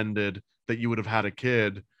being offended that you would have had a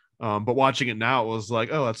kid. But watching it now, it was like,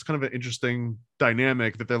 oh, that's kind of an interesting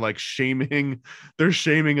dynamic that they're like shaming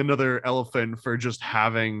another elephant for just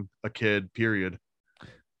having a kid, period.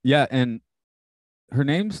 Yeah, and her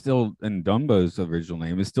name's still, in Dumbo's original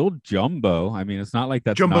name is still Jumbo. I mean, it's not like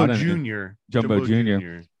that's Jumbo not Jr. Jumbo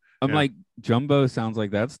Jr. I'm like, Jumbo sounds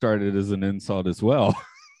like that started as an insult as well.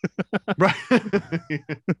 Right.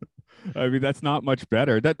 I mean, that's not much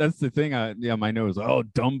better. That's the thing. My nose. Oh,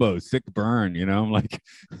 Dumbo, sick burn. I'm like,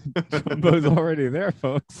 Jumbo's already there,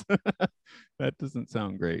 folks. That doesn't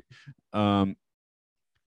sound great.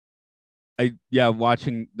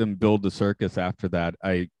 Watching them build the circus after that,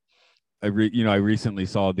 I recently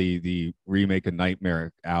saw the remake of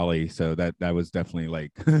Nightmare Alley, so that was definitely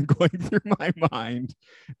like going through my mind.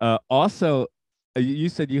 Also, you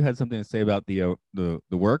said you had something to say about the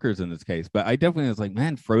workers in this case, but I definitely was like,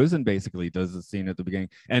 man, Frozen basically does the scene at the beginning,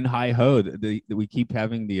 and Hi Ho. We keep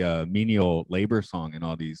having the menial labor song in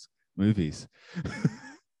all these movies.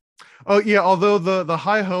 Oh yeah, although the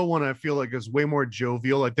Hi Ho one I feel like is way more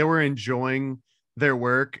jovial. Like they were enjoying their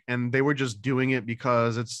work and they were just doing it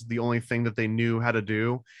because it's the only thing that they knew how to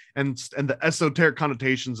do, and the esoteric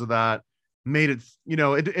connotations of that made it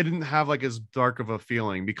it didn't have like as dark of a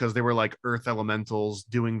feeling because they were like earth elementals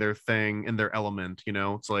doing their thing in their element.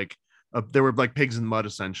 It's like they were like pigs in mud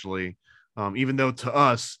essentially, even though to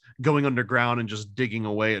us going underground and just digging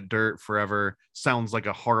away at dirt forever sounds like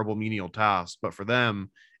a horrible menial task, but for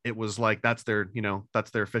them it was like that's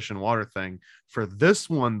their fish and water thing. For this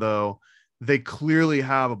one though, they clearly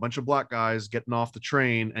have a bunch of black guys getting off the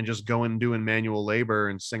train and just going doing manual labor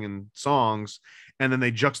and singing songs. And then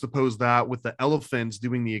they juxtapose that with the elephants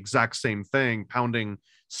doing the exact same thing, pounding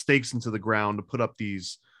stakes into the ground to put up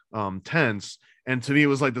these tents. And to me, it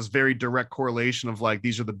was like this very direct correlation of like,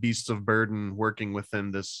 these are the beasts of burden working within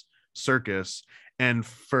this circus. And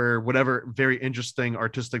for whatever very interesting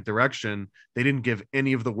artistic direction, they didn't give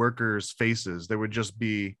any of the workers faces. There would just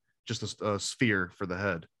be just a sphere for the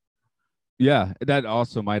head. Yeah, that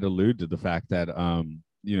also might allude to the fact that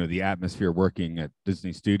the atmosphere working at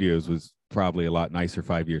Disney Studios was probably a lot nicer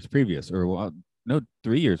 5 years previous, or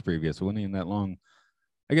 3 years previous. It wasn't even that long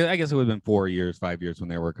I guess it would have been 4 years, 5 years when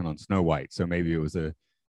they were working on Snow White. So maybe it was a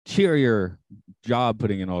cheerier job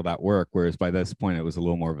putting in all that work, whereas by this point it was a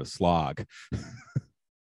little more of a slog.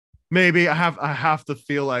 Maybe I have to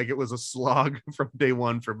feel like it was a slog from day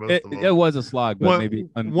one for both of them. It was a slog, but maybe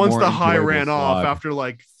once the high ran off slog. after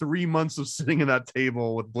like 3 months of sitting at that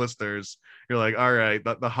table with blisters, you're like, all right,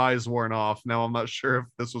 the high's worn off. Now I'm not sure if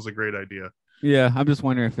this was a great idea. Yeah, I'm just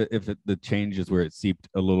wondering if the changes where it seeped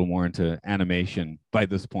a little more into animation by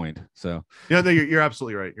this point. So yeah, no, you're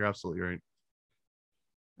absolutely right. You're absolutely right.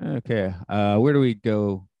 Okay, where do we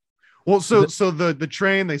go? Well, so the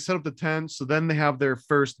train, they set up the tent, so then they have their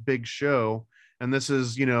first big show, and this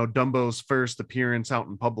is, Dumbo's first appearance out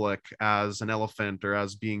in public as an elephant or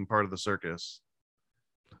as being part of the circus.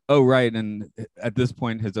 Oh, right. And at this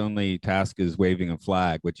point, his only task is waving a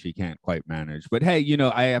flag, which he can't quite manage. But hey,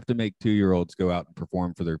 I have to make 2-year-olds go out and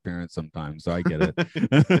perform for their parents sometimes, so I get it.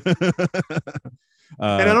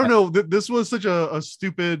 And I don't know, this was such a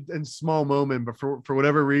stupid and small moment, but for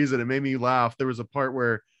whatever reason, it made me laugh. There was a part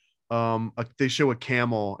where they show a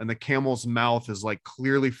camel, and the camel's mouth is like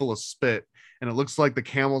clearly full of spit, and it looks like the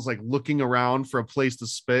camel's like looking around for a place to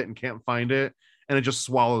spit and can't find it, and it just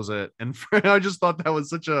swallows it. And I just thought that was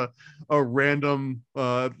such a random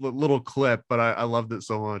little clip, but I loved it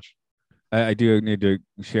so much. I do need to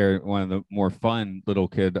share one of the more fun little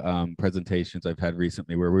kid presentations I've had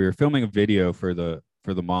recently, where we were filming a video for the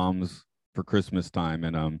moms for Christmas time,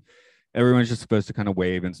 and everyone's just supposed to kind of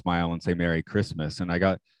wave and smile and say Merry Christmas. And I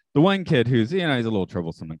got the one kid who's, he's a little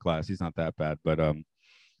troublesome in class. He's not that bad, but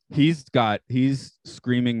he's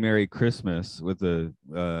screaming Merry Christmas with a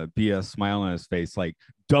BS smile on his face, like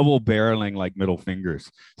double barreling like middle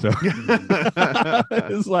fingers. So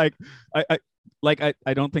it's like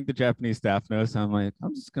I don't think the Japanese staff knows. So I'm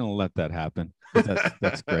just gonna let that happen.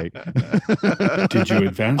 That's great. Did you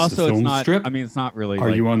advance also, the film it's not, strip? I mean, it's not really. Are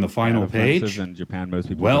you on the final page? In Japan, most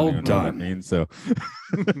people well don't even know what that done. means. So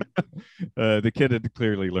the kid had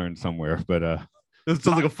clearly learned somewhere, but It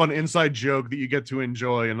sounds like a fun inside joke that you get to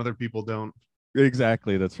enjoy and other people don't.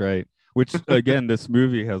 Exactly, that's right. Which again, this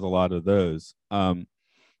movie has a lot of those.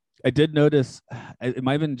 I did notice it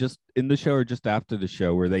might have been just in the show or just after the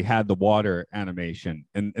show where they had the water animation,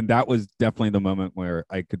 and that was definitely the moment where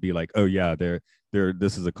I could be like, oh yeah,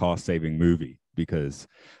 this is a cost-saving movie, because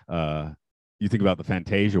you think about the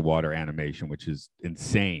Fantasia water animation, which is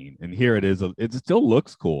insane, and here it is. It still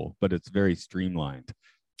looks cool, but it's very streamlined.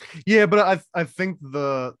 Yeah, but I think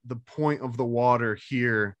the point of the water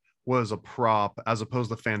here was a prop as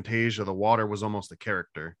opposed to Fantasia. The water was almost a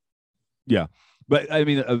character. Yeah, but I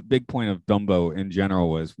mean, a big point of Dumbo in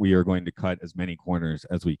general was we are going to cut as many corners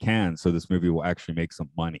as we can, so this movie will actually make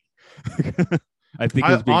some money. I think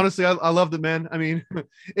honestly, I loved it, man. I mean,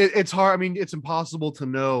 it's hard. I mean, it's impossible to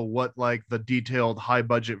know what like the detailed high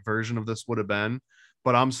budget version of this would have been,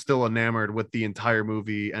 but I'm still enamored with the entire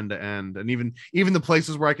movie end to end. And even the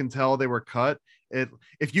places where I can tell they were cut,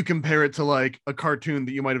 if you compare it to like a cartoon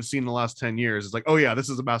that you might have seen in the last 10 years, it's like, oh yeah, this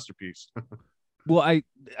is a masterpiece. Well, I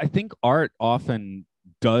think art often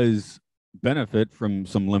does benefit from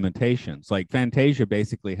some limitations. Like Fantasia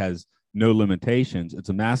basically has no limitations. It's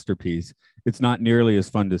a masterpiece. It's not nearly as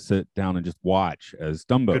fun to sit down and just watch as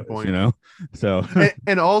Dumbo is, So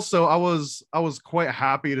and also I was quite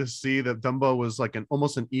happy to see that Dumbo was like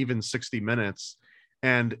almost an even 60 minutes,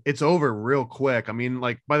 and it's over real quick. I mean,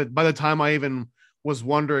 like by the time I even was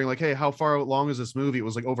wondering like, hey, how far along is this movie? It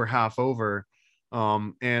was like over half over.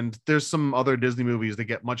 And there's some other Disney movies that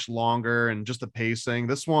get much longer, and just the pacing.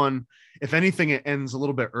 This one, if anything, it ends a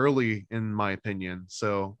little bit early in my opinion.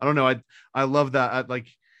 So I don't know. I love that. Like,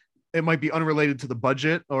 it might be unrelated to the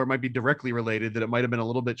budget, or it might be directly related, that it might have been a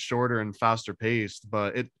little bit shorter and faster paced,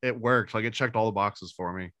 but it worked. Like, it checked all the boxes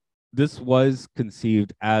for me. This was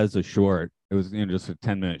conceived as a short. It was just a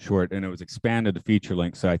 10-minute short, and it was expanded to feature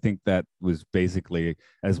length. So I think that was basically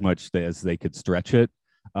as much as they could stretch it.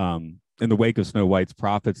 In the wake of Snow White's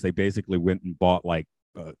profits, they basically went and bought like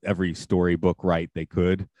every storybook right they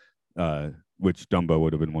could, which Dumbo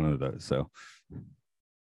would have been one of those. So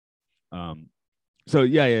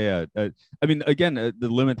yeah. I mean, again,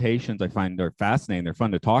 the limitations I find are fascinating. They're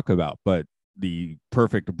fun to talk about, but the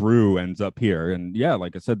perfect brew ends up here. And yeah,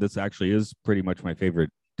 like I said, this actually is pretty much my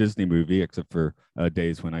favorite Disney movie, except for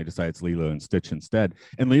days when I decide it's Lilo and Stitch instead.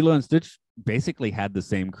 And Lilo and Stitch basically had the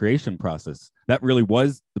same creation process. That really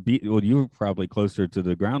was the B. Well, you were probably closer to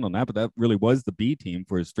the ground on that, but that really was the B team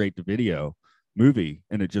for a straight to video movie,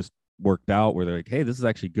 and it just worked out where they're like, hey, this is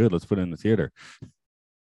actually good, let's put it in the theater.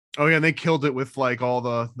 Oh yeah, and they killed it with like all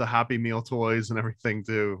the Happy Meal toys and everything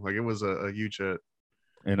too. Like, it was a huge hit.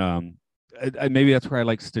 And maybe that's where I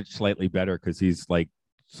like Stitch slightly better, because he's like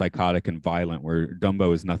psychotic and violent, where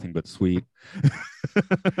Dumbo is nothing but sweet.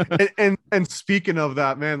 and speaking of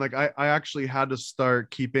that, man, like I actually had to start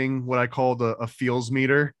keeping what I called a feels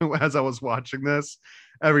meter as I was watching this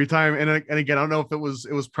every time. And again, I don't know if it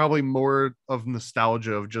was probably more of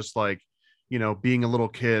nostalgia of just like, you know, being a little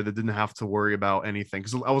kid that didn't have to worry about anything,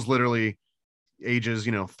 because I was literally ages,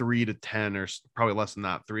 you know, 3 to 10, or probably less than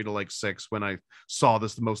that, 3 to like 6 when I saw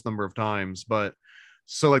this the most number of times. But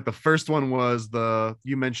so like the first one was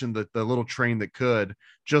you mentioned that the little train that could,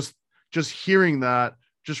 just hearing that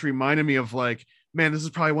just reminded me of like, man, this is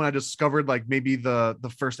probably when I discovered like maybe the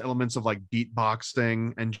first elements of like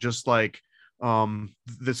beatboxing and just like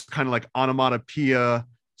this kind of like onomatopoeia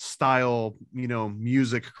style, you know,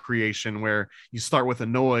 music creation, where you start with a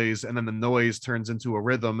noise and then the noise turns into a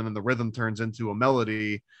rhythm and then the rhythm turns into a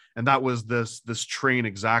melody. And that was this train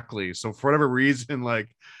exactly. So for whatever reason, like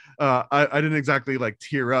I didn't exactly like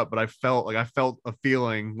tear up, but I felt a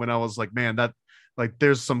feeling when I was like, man, that like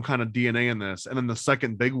there's some kind of DNA in this. And then the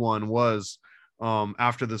second big one was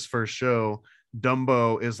after this first show,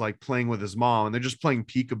 Dumbo is like playing with his mom and they're just playing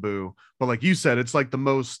peekaboo. But like you said, it's like the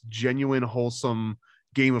most genuine, wholesome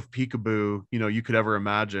game of peekaboo, you know, you could ever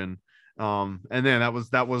imagine. And then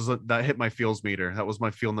that hit my feels meter. That was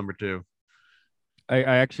my feel number 2.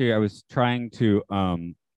 I was trying to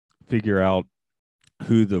figure out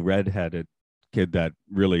who the redheaded kid that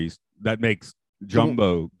makes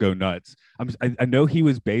Jumbo go nuts. I know he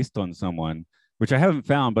was based on someone, which I haven't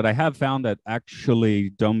found, but I have found that actually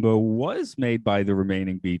Dumbo was made by the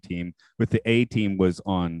remaining B team, with the A team was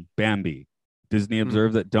on Bambi. Disney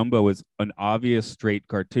observed that Dumbo was an obvious straight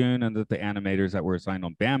cartoon and that the animators that were assigned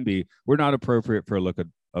on Bambi were not appropriate for a look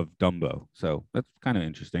of Dumbo. So that's kind of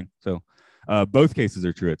interesting. So both cases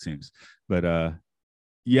are true, it seems. But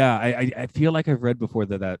yeah, I feel like I've read before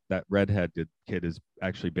that redheaded kid is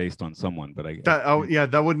actually based on someone, but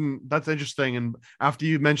that's interesting. And after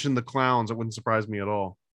you mentioned the clowns, it wouldn't surprise me at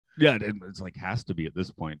all. Yeah, it's like has to be at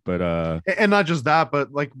this point. But and not just that,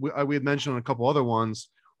 but like we had mentioned on a couple other ones,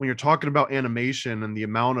 when you're talking about animation and the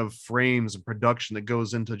amount of frames and production that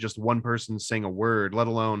goes into just one person saying a word, let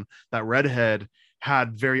alone that redhead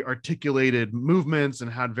had very articulated movements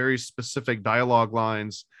and had very specific dialogue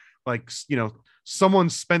lines. Like, you know, someone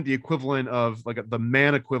spent the equivalent of like the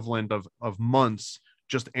man equivalent of months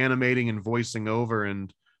just animating and voicing over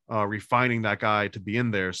and refining that guy to be in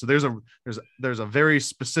there. So there's a very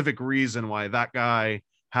specific reason why that guy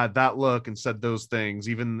had that look and said those things,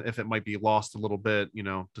 even if it might be lost a little bit, you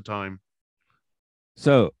know, to time.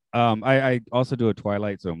 So I also do a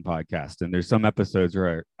Twilight Zone podcast, and there's some episodes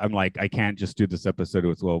where I'm like, I can't just do this episode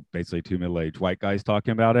with, well, basically 2 middle-aged white guys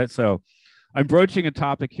talking about it. So I'm broaching a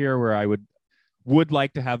topic here where I would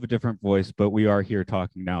like to have a different voice, but we are here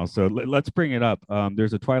talking now. So let's bring it up.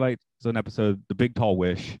 There's a Twilight Zone episode, The Big Tall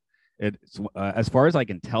Wish. It's as far as I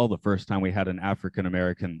can tell, the first time we had an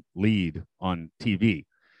African-American lead on TV.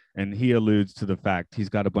 And he alludes to the fact he's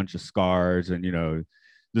got a bunch of scars, and, you know,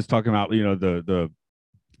 just talking about, you know,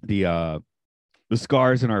 the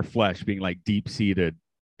scars in our flesh being like deep-seated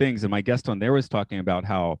things. And my guest on there was talking about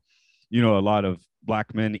how, you know, a lot of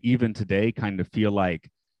Black men even today kind of feel like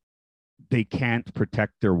they can't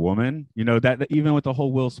protect their woman, you know, that even with the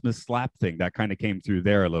whole Will Smith slap thing, that kind of came through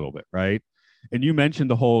there a little bit, right? And you mentioned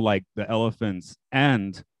the whole, like, the elephants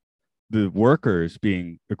and the workers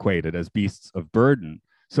being equated as beasts of burden.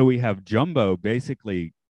 So we have Jumbo,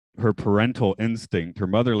 basically her parental instinct, her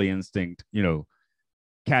motherly instinct, you know,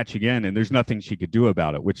 catching in, and there's nothing she could do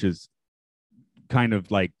about it, which is kind of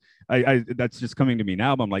like, I that's just coming to me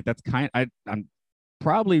now, but I'm like, I'm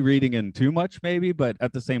probably reading in too much maybe, but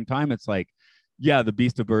at the same time, it's like, yeah, the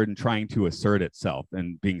beast of burden trying to assert itself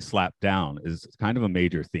and being slapped down is kind of a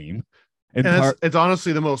major theme. And it's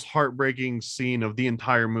honestly the most heartbreaking scene of the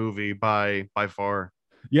entire movie by far.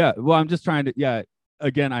 Yeah, well, I'm just trying to, yeah,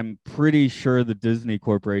 again, I'm pretty sure the Disney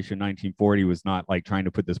Corporation 1940 was not like trying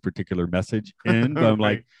to put this particular message in, but I'm right.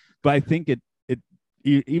 like, but I think it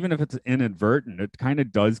even if it's inadvertent, it kind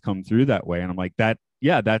of does come through that way. And I'm like,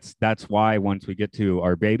 that's why once we get to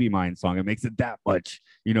our Baby Mine song, it makes it that much,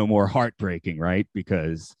 you know, more heartbreaking, right?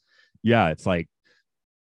 Because yeah, it's like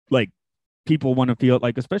people want to feel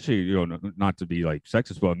like, especially, you know, not to be like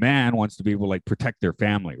sexist, but a man wants to be able to like protect their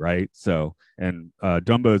family, right? So, and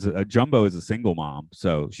Jumbo is a single mom,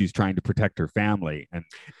 so she's trying to protect her family. And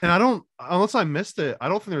I don't, unless I missed it, I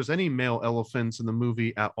don't think there's any male elephants in the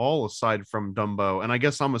movie at all aside from Dumbo. And I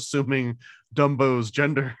guess I'm assuming Dumbo's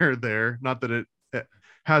gender there, not that it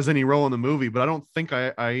has any role in the movie, but I don't think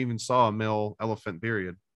I even saw a male elephant,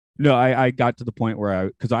 period. No, I got to the point where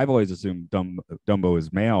because I've always assumed Dumbo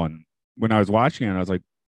is male, and when I was watching it, I was like,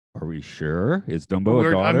 Are we sure? Is Dumbo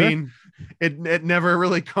a daughter? I mean, it never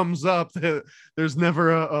really comes up. There's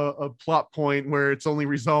never a plot point where it's only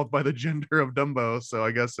resolved by the gender of Dumbo. So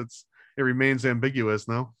I guess it remains ambiguous,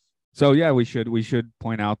 no? So yeah, we should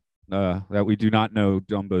point out that we do not know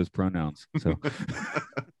Dumbo's pronouns. So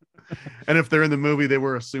and if they're in the movie, they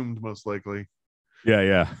were assumed most likely.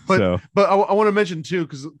 Yeah. But I want to mention too,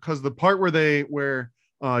 because the part where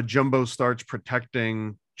Jumbo starts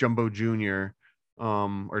protecting Jumbo Jr.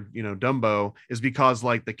 Or Dumbo is because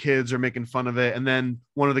like the kids are making fun of it, and then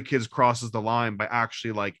one of the kids crosses the line by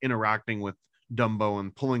actually like interacting with Dumbo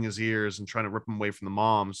and pulling his ears and trying to rip him away from the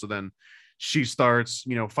mom. So then she starts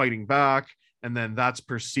fighting back, and then that's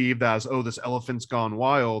perceived as, oh, this elephant's gone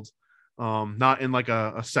wild. Not in like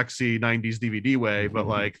a sexy 90s DVD way, but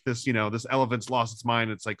like this this elephant's lost its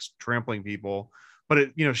mind, it's like trampling people. But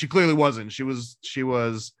it she clearly wasn't. She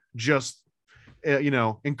was just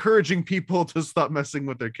encouraging people to stop messing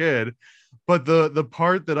with their kid. But the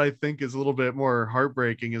part that I think is a little bit more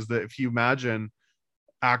heartbreaking is that if you imagine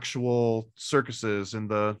actual circuses in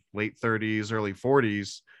the late 30s, early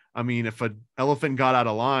 40s, I mean, if an elephant got out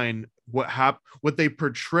of line, what they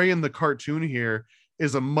portray in the cartoon here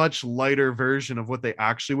is a much lighter version of what they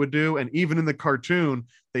actually would do. And even in the cartoon,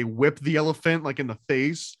 they whip the elephant like in the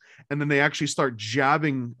face, and then they actually start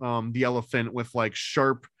jabbing the elephant with like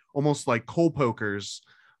sharp, almost like coal pokers,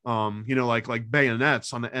 like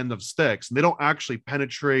bayonets on the end of sticks. And they don't actually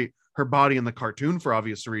penetrate her body in the cartoon for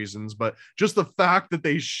obvious reasons, but just the fact that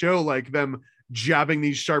they show like them jabbing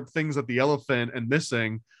these sharp things at the elephant and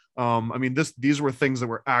missing. I mean, these were things that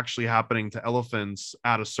were actually happening to elephants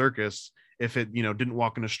at a circus. If it didn't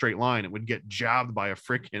walk in a straight line, it would get jabbed by a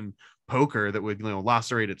freaking poker that would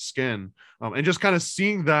lacerate its skin. And just kind of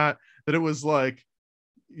seeing that it was like,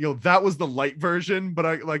 that was the light version, but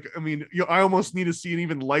I almost need to see an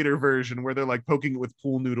even lighter version where they're like poking it with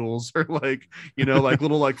pool noodles or like like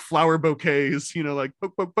little like flower bouquets, like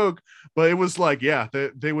poke poke. But it was like, yeah,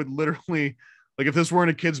 they would literally, like, if this weren't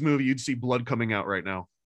a kids movie, you'd see blood coming out right now.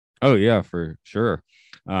 Oh yeah, for sure.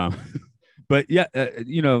 But yeah,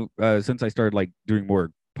 since I started like doing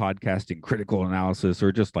more podcasting critical analysis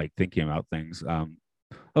or just like thinking about things, a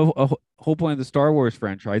whole point of the Star Wars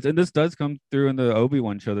franchise, and this does come through in the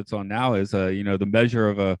Obi-Wan show that's on now, is the measure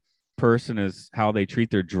of a person is how they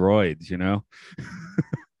treat their droids.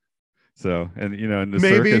 So, and in the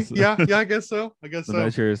maybe circus, yeah, I guess so. The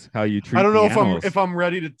measure is how you treat. I don't know if I'm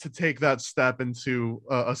ready to take that step into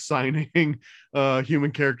assigning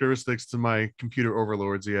human characteristics to my computer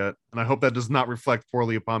overlords yet, and I hope that does not reflect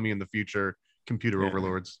poorly upon me in the future, computer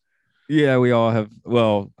overlords. Yeah, we all have.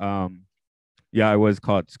 Well, yeah, I was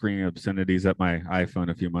caught screaming obscenities at my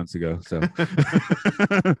iPhone a few months ago. So,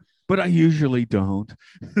 but I usually don't.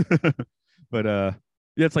 But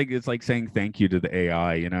yeah, it's like saying thank you to the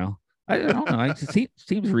AI. I don't know. It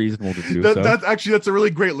seems reasonable to do. That's a really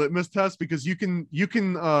great litmus test, because you can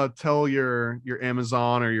tell your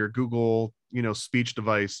Amazon or your Google speech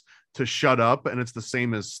device to shut up, and it's the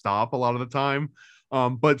same as stop a lot of the time.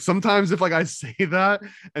 But sometimes if like I say that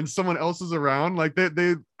and someone else is around, like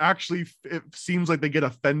they actually, it seems like they get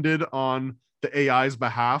offended on the AI's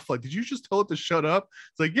behalf. Like, did you just tell it to shut up?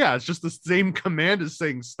 It's like, yeah, it's just the same command as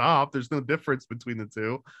saying stop. There's no difference between the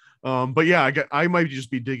two. But yeah, I might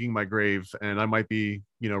just be digging my grave, and I might be,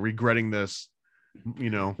 regretting this,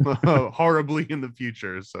 horribly in the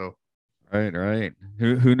future. So, right.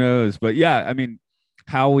 Who knows? But yeah, I mean,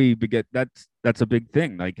 how we get that's a big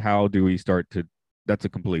thing. Like, how do we start to? That's a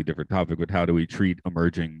completely different topic. But how do we treat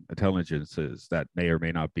emerging intelligences that may or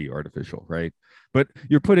may not be artificial, right? But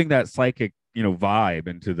you're putting that psychic, vibe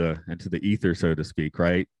into the ether, so to speak,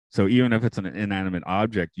 right? So even if it's an inanimate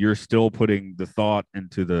object, you're still putting the thought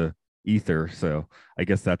into the ether. So I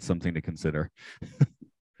guess that's something to consider.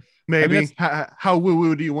 Maybe. I mean, how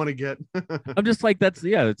woo-woo do you want to get? I'm just like,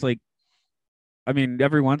 it's like, I mean,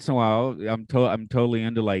 every once in a while, I'm totally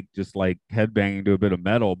into like just like headbanging to a bit of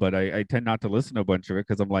metal, but I tend not to listen to a bunch of it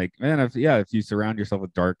because I'm like, man, if you surround yourself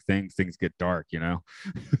with dark things get dark,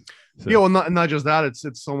 So. Yeah, well, not just that.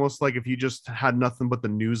 It's almost like if you just had nothing but the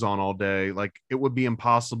news on all day, like it would be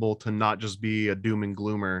impossible to not just be a doom and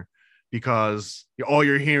gloomer, because all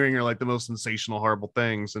you're hearing are like the most sensational, horrible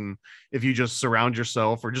things. And if you just surround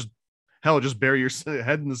yourself, or just bury your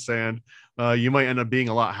head in the sand, you might end up being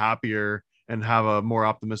a lot happier and have a more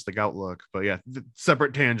optimistic outlook. But yeah,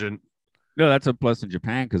 separate tangent. No, that's a plus in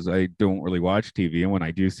Japan, because I don't really watch TV, and when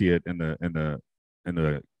I do see it in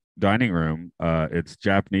the dining room, it's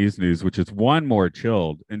Japanese news, which is one, more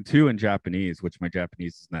chilled, and two, in Japanese, which my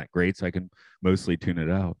Japanese isn't that great, so I can mostly tune it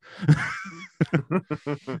out.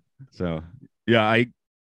 So yeah,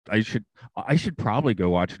 I should probably go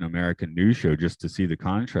watch an American news show just to see the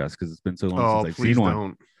contrast because it's been so long since I've seen one.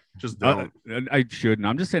 Don't. Just don't. I shouldn't.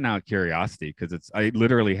 I'm just saying out of curiosity because I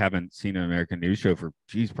literally haven't seen an American news show for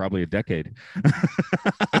probably a decade.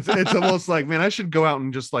 It's almost like, man, I should go out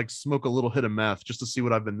and just like smoke a little hit of meth just to see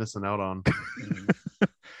what I've been missing out on.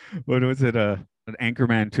 What was it? An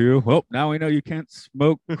Anchorman 2? Well, now we know you can't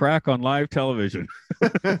smoke crack on live television.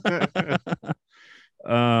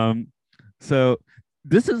 So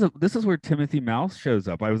this is where Timothy Mouse shows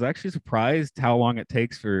up. I was actually surprised how long it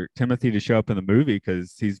takes for Timothy to show up in the movie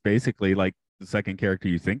because he's basically like the second character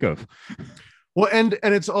you think of. Well, and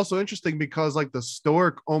it's also interesting because like the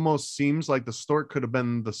stork almost seems like the stork could have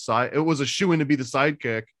been the side. It was a shoo-in to be the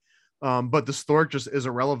sidekick, but the stork just is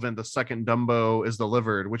irrelevant the second Dumbo is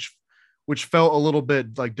delivered, which felt a little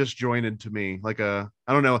bit like disjointed to me. Like I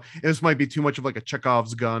don't know. This might be too much of like a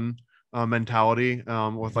Chekhov's gun mentality.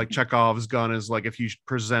 With like Chekhov's gun is like if you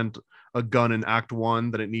present a gun in Act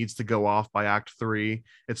 1, that it needs to go off by Act 3.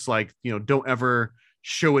 It's like, don't ever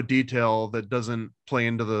show a detail that doesn't play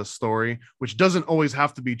into the story, which doesn't always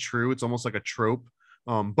have to be true. It's almost like a trope.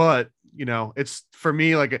 But it's for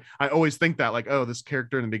me, like I always think that like, oh, this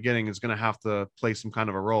character in the beginning is going to have to play some kind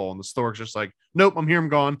of a role, and the stork's just like, nope, I'm here, I'm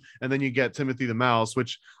gone. And then you get Timothy the Mouse,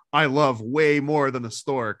 which I love way more than the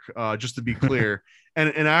stork, just to be clear.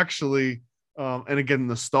 and actually, and again,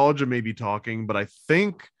 nostalgia may be talking, but I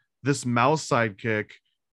think this mouse sidekick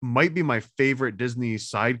might be my favorite Disney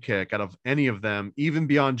sidekick out of any of them, even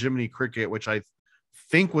beyond Jiminy Cricket, which I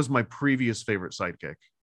think was my previous favorite sidekick.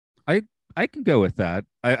 I can go with that.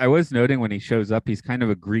 I was noting when he shows up, he's kind of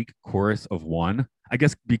a Greek chorus of one. I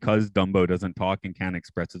guess because Dumbo doesn't talk and can't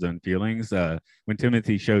express his own feelings. When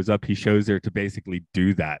Timothy shows up, he shows there to basically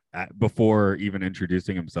do that before even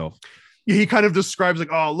introducing himself. He kind of describes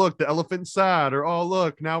like, oh, look, the elephant's sad, or oh,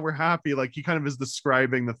 look, now we're happy. Like he kind of is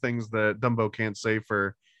describing the things that Dumbo can't say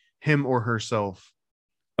for him or herself.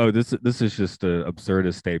 Oh, this is just an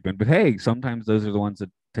absurdist statement, but hey, sometimes those are the ones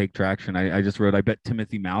that take traction. I just wrote, I bet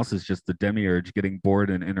Timothy Mouse is just the demiurge getting bored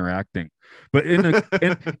and interacting. But in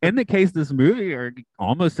the case of this movie, or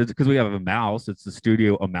almost, it's because we have a mouse. It's the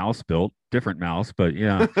studio a mouse built, different mouse, but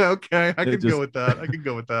yeah. Okay, I can go with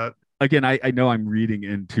that. Again, I know I'm reading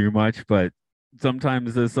in too much, but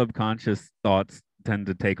sometimes the subconscious thoughts tend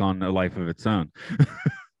to take on a life of its own.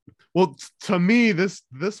 Well, to me, this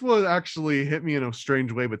would actually hit me in a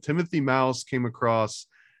strange way, but Timothy Mouse came across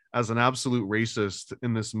as an absolute racist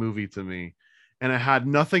in this movie to me. And it had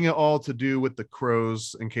nothing at all to do with the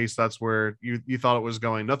crows, in case that's where you thought it was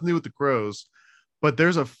going. Nothing to do with the crows. But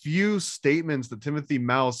there's a few statements that Timothy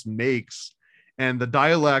Mouse makes, and the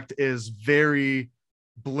dialect is very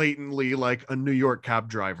blatantly like a New York cab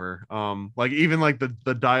driver. Like even like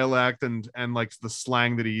the dialect and like the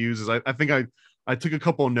slang that he uses. I think I took a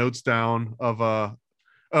couple of notes down of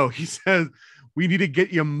he says, we need to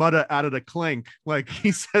get your mudder out of the clink. Like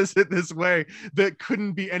he says it this way that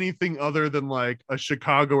couldn't be anything other than like a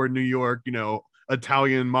Chicago or New York,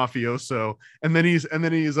 Italian mafioso. And then he's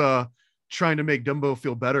trying to make Dumbo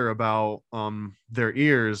feel better about their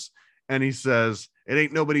ears. And he says, it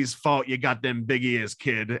ain't nobody's fault you got them big ears,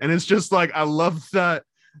 kid. And it's just like, I love that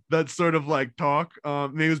sort of like talk.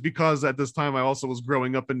 Maybe it was because at this time I also was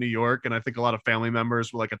growing up in New York, and I think a lot of family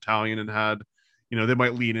members were like Italian and had, they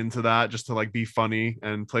might lean into that just to like be funny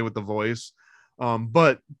and play with the voice.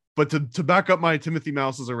 But to back up my Timothy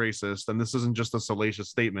Mouse is a racist, and this isn't just a salacious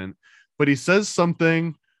statement, but he says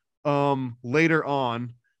something later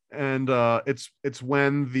on, and it's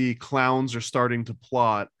when the clowns are starting to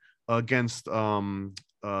plot against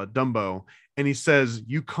Dumbo. And he says,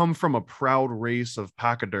 you come from a proud race of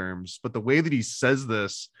pachyderms. But the way that he says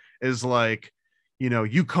this is like,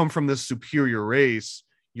 you come from this superior race.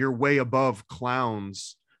 You're way above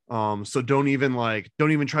clowns. So don't even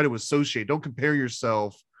try to associate. Don't compare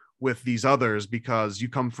yourself with these others because you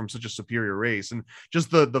come from such a superior race. And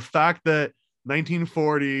just the fact that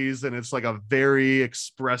 1940s and it's like a very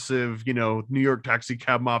expressive, New York taxi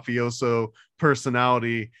cab mafioso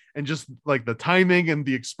personality, and just like the timing and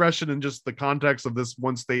the expression and just the context of this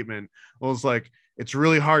one statement, I was like, it's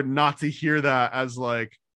really hard not to hear that as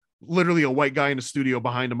like literally a white guy in a studio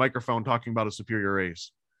behind a microphone talking about a superior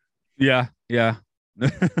race. Yeah.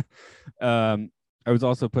 I was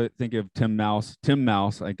also thinking of Tim Mouse.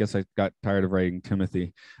 I guess I got tired of writing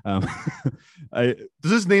Timothy. Does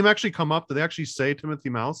his name actually come up? Did they actually say Timothy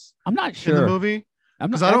Mouse? I'm not sure in the movie,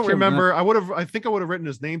 because I don't remember. I think I would have written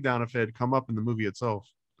his name down if it had come up in the movie itself.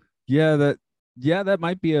 Yeah, that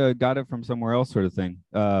might be a got it from somewhere else sort of thing.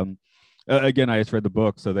 Again, I just read the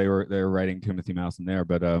book, so they were writing Timothy Mouse in there.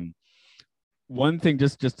 But One thing,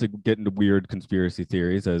 just to get into weird conspiracy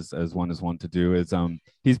theories, as one is wont to do, is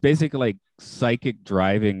he's basically like psychic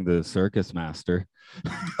driving the circus master.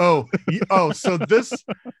 So this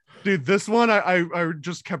dude, this one I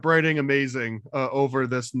just kept writing amazing over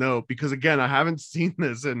this note, because again, I haven't seen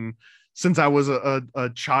this since I was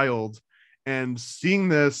a child, and seeing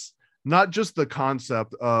this, not just the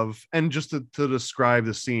concept of, and just to describe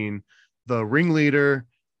the scene, the ringleader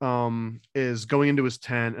is going into his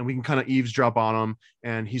tent, and we can kind of eavesdrop on him,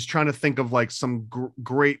 and he's trying to think of like some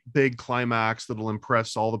great big climax that'll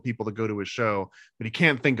impress all the people that go to his show, but he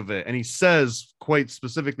can't think of it, and he says quite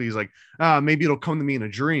specifically, he's like, maybe it'll come to me in a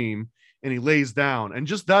dream, and he lays down. And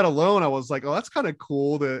just that alone, I was like, oh, that's kind of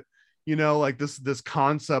cool, that, you know, like this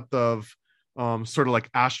concept of sort of like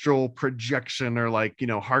astral projection, or like, you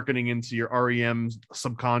know, hearkening into your REM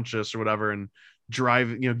subconscious or whatever, and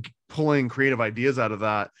driving, you know, pulling creative ideas out of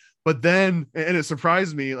that. But then, and it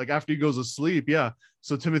surprised me, like after he goes to sleep,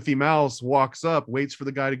 so Timothy Mouse walks up, waits for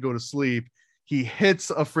the guy to go to sleep, he hits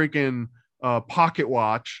a freaking pocket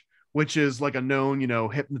watch, which is like a known, you know,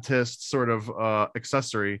 hypnotist sort of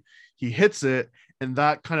accessory. He hits it, and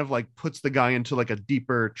that kind of like puts the guy into like a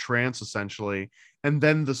deeper trance essentially. And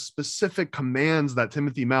then the specific commands that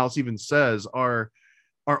Timothy Mouse even says are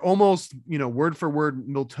almost, you know, word for word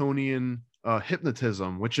Miltonian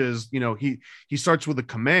hypnotism, which is, you know, he starts with a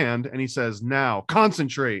command, and he says, now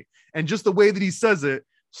concentrate. And just the way that he says it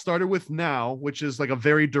started with now, which is like a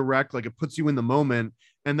very direct, like it puts you in the moment.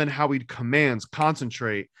 And then how he commands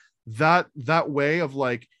concentrate, that way of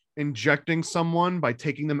like injecting someone by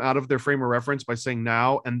taking them out of their frame of reference by saying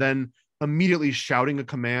now, and then immediately shouting a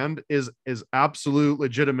command is absolute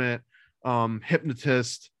legitimate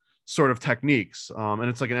hypnotist sort of techniques, and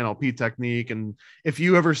it's like an NLP technique. And if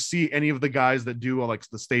you ever see any of the guys that do like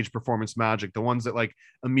the stage performance magic, the ones that like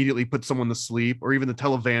immediately put someone to sleep, or even the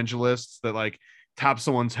televangelists that like tap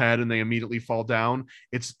someone's head and they immediately fall down,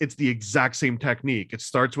 it's the exact same technique. It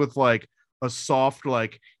starts with like a soft,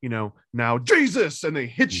 like, you know, now Jesus, and they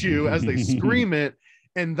hit you as they scream it,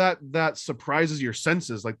 and that surprises your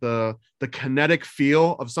senses, like the kinetic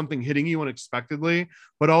feel of something hitting you unexpectedly,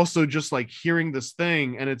 but also just like hearing this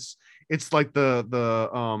thing, and it's like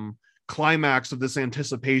the climax of this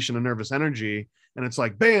anticipation and nervous energy, and it's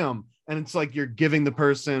like bam, and it's like you're giving the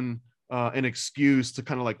person an excuse to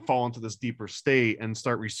kind of like fall into this deeper state and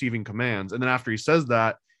start receiving commands. And then after he says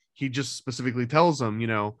that, he just specifically tells them, you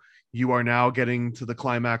know, you are now getting to the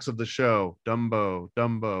climax of the show, Dumbo,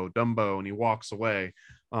 Dumbo, Dumbo, and he walks away.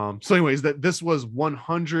 So anyways, that this was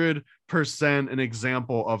 100% an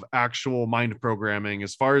example of actual mind programming,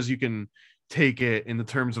 as far as you can take it in the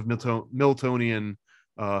terms of Miltonian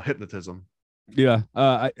hypnotism. Yeah.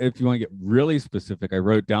 If you want to get really specific, I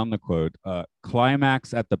wrote down the quote,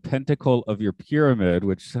 climax at the pentacle of your pyramid,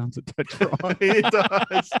 which sounds a touch wrong. It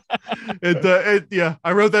does. Yeah,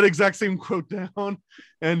 I wrote that exact same quote down,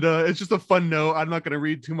 and it's just a fun note. I'm not going to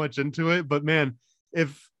read too much into it, but man,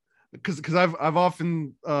 because I've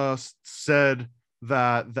often said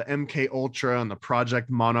that the MK Ultra and the Project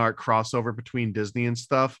Monarch crossover between Disney and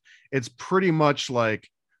stuff, it's pretty much like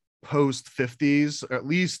post 50s, or at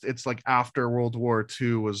least it's like after World War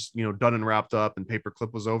II was, you know, done and wrapped up and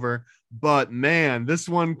paperclip was over. But man, this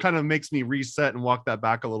one kind of makes me reset and walk that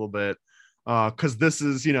back a little bit, because this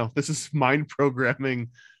is mind programming,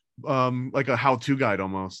 like a how-to guide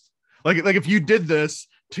almost. Like if you did this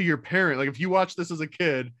to your parent, like if you watched this as a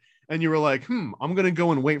kid and you were like, I'm gonna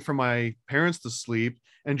go and wait for my parents to sleep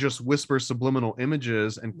and just whisper subliminal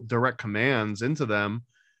images and direct commands into them,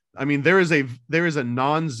 I mean, there is a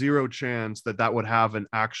non-zero chance that would have an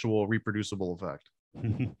actual reproducible effect.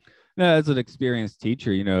 Yeah, as an experienced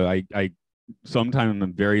teacher, you know, I sometimes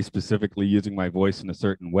I'm very specifically using my voice in a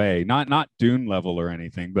certain way, not Dune level or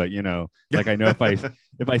anything, but you know, like I know if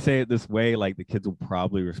I say it this way, like the kids will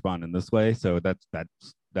probably respond in this way. So that's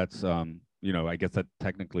you know, I guess that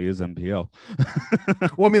technically is MPL.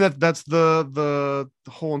 Well, I mean, that's the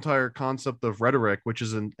whole entire concept of rhetoric, which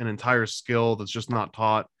is an entire skill that's just not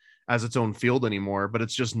taught as its own field anymore, but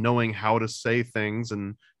it's just knowing how to say things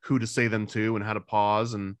and who to say them to and how to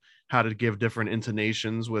pause and how to give different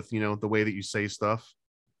intonations with, you know, the way that you say stuff.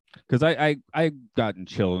 Because I gotten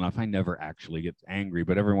chill enough. I never actually get angry,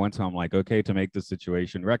 but every once in a while I'm like, okay, to make the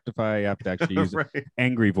situation rectify, I have to actually use right.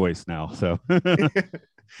 angry voice now. So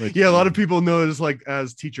which, yeah, a lot of people know it as like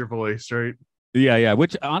as teacher voice, right? Yeah.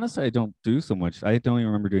 Which honestly, I don't do so much. I don't even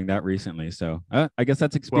remember doing that recently. So I guess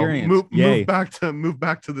that's experience. Well, move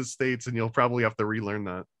back to the States, and you'll probably have to relearn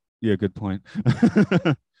that. Yeah, good point.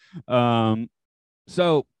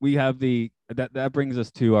 So we have the that brings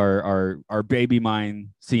us to our baby mine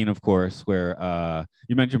scene, of course, where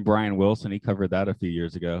you mentioned Brian Wilson. He covered that a few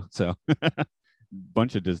years ago. So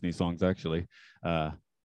bunch of Disney songs actually. Oh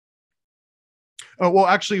well,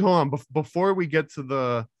 actually, hold on. Before we get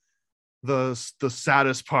to the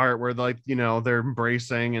saddest part where like they're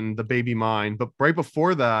embracing and the baby mine, but right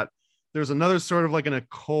before that, there's another sort of like an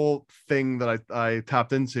occult thing that I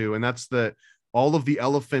tapped into, and that's that all of the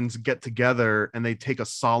elephants get together and they take a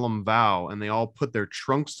solemn vow and they all put their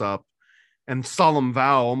trunks up, and solemn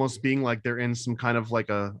vow almost being like they're in some kind of like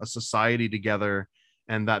a society together,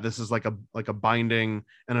 and that this is like a binding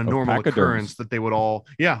and a normal occurrence that they would all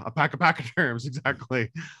a pachyderms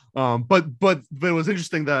exactly. But it was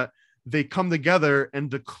interesting that they come together and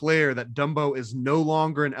declare that Dumbo is no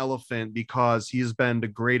longer an elephant because he has been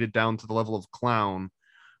degraded down to the level of clown.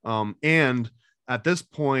 And at this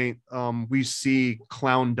point, we see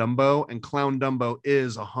Clown Dumbo, and Clown Dumbo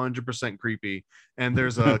is 100% creepy. And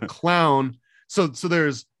there's a clown. So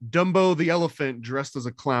there's Dumbo the elephant dressed as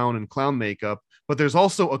a clown in clown makeup, but there's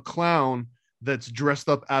also a clown that's dressed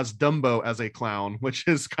up as Dumbo as a clown, which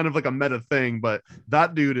is kind of like a meta thing, but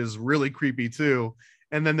that dude is really creepy too.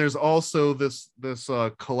 And then there's also this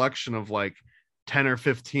collection of like 10 or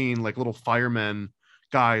 15 like little firemen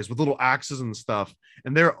guys with little axes and stuff,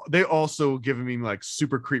 and they also giving me like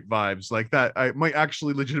super creep vibes like that. I might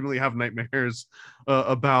actually legitimately have nightmares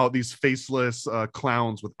about these faceless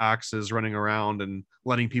clowns with axes running around and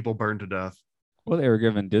letting people burn to death. Well, they were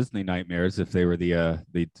given Disney nightmares if they were the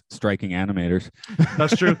striking animators.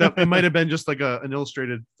 That's true. That it might have been just like an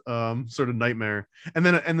illustrated sort of nightmare. And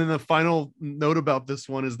then the final note about this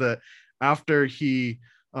one is that after he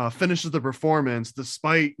finishes the performance,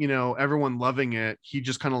 despite everyone loving it, he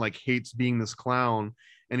just kind of like hates being this clown,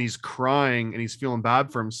 and he's crying and he's feeling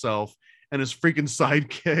bad for himself. And his freaking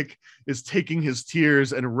sidekick is taking his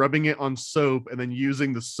tears and rubbing it on soap and then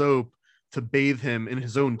using the soap to bathe him in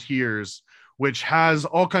his own tears, which has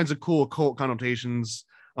all kinds of cool occult connotations.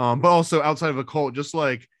 But also outside of occult, just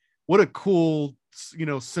like what a cool,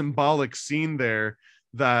 symbolic scene there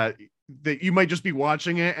that you might just be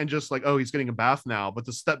watching it and just like, oh, he's getting a bath now. But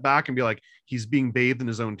to step back and be like, he's being bathed in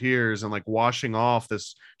his own tears and like washing off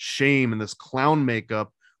this shame and this clown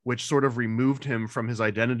makeup, which sort of removed him from his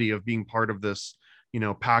identity of being part of this,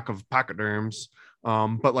 pack of pachyderms.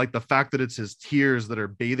 But like the fact that it's his tears that are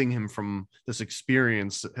bathing him from this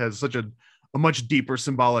experience has such a much deeper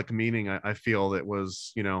symbolic meaning. I feel it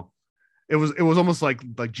was, it was almost like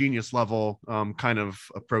genius level kind of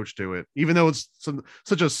approach to it, even though it's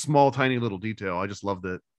such a small, tiny little detail. I just loved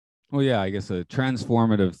it. Well, yeah, I guess a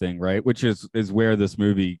transformative thing, right? Which is where this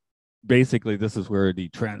movie, basically, this is where the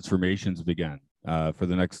transformations begin for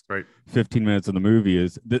the next 15 minutes of the movie.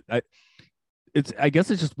 I guess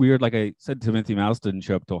it's just weird. Like I said, Timothy Mouse didn't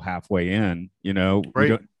show up till halfway in,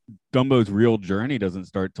 Right. Dumbo's real journey doesn't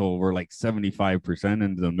start till we're like 75%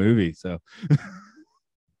 into the movie. So,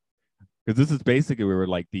 because this is basically where we're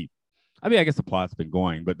like I guess the plot's been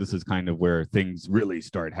going, but this is kind of where things really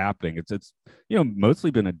start happening. It's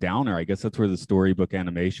mostly been a downer. I guess that's where the storybook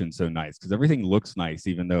animation's so nice, because everything looks nice,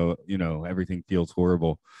 even though, everything feels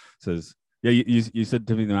horrible. Says, yeah, you said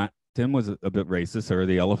to me that Tim was a bit racist, or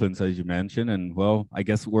the elephants, as you mentioned. And well, I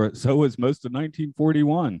guess so was most of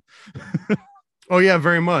 1941. Oh yeah,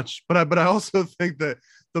 very much. But I also think that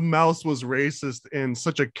the mouse was racist in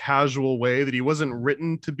such a casual way that he wasn't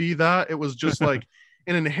written to be that. It was just like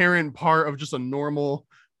an inherent part of just a normal,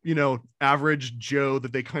 average Joe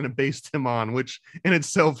that they kind of based him on, which in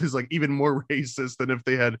itself is like even more racist than if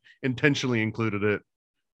they had intentionally included it.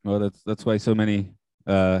 Well, that's why so many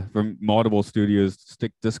from multiple studios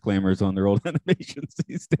stick disclaimers on their old animations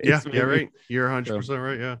these days. Yeah, right. You're 100%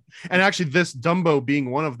 right. Yeah, and actually, this Dumbo being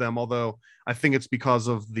one of them, although I think it's because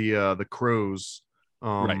of the crows,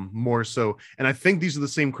 more so. And I think these are the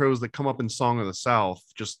same crows that come up in Song of the South,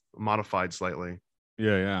 just modified slightly.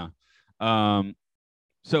 Yeah.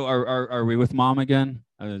 So are we with Mom again?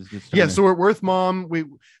 So we're with Mom.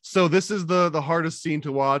 So this is the hardest scene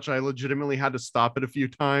to watch. I legitimately had to stop it a few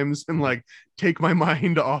times and like take my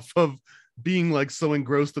mind off of being like so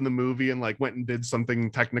engrossed in the movie, and like went and did something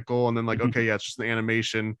technical, and then like, okay, yeah, it's just an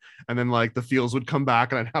animation, and then like the feels would come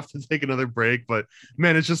back and I'd have to take another break. But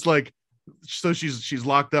man, it's just like, so she's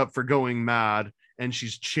locked up for going mad, and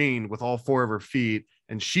she's chained with all four of her feet,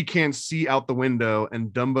 and she can't see out the window, and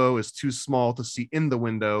Dumbo is too small to see in the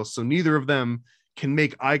window, so neither of them can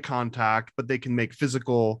make eye contact, but they can make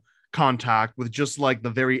physical contact with just like the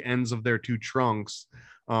very ends of their two trunks.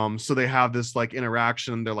 So they have this like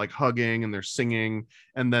interaction, they're like hugging and they're singing,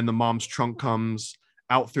 and then the mom's trunk comes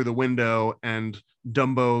out through the window, and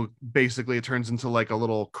Dumbo basically it turns into like a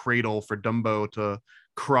little cradle for Dumbo to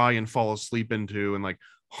cry and fall asleep into. And like,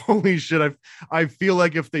 holy shit, I feel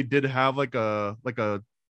like if they did have like a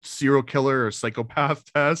serial killer or psychopath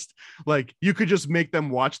test, like you could just make them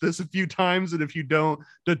watch this a few times, and if you don't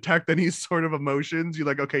detect any sort of emotions, you're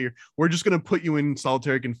like, okay, we're just going to put you in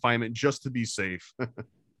solitary confinement just to be safe.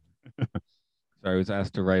 Sorry, I was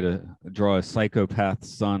asked to draw a psychopath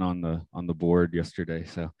son on the board yesterday.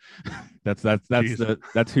 So that's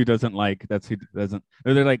who doesn't like. That's who doesn't.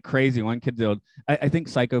 They're like crazy. One kid, I think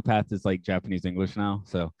psychopath is like Japanese English now.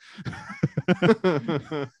 So,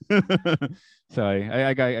 so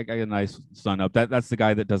I got a nice son up. That's the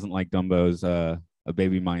guy that doesn't like Dumbo's a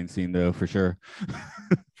baby mine scene though, for sure.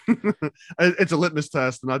 It's a litmus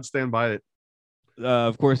test, and I'd stand by it.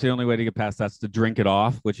 Of course, the only way to get past that's to drink it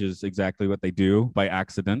off, which is exactly what they do by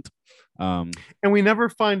accident. And we never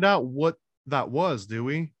find out what that was, do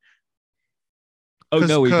we? Oh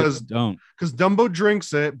no, we just don't. Because Dumbo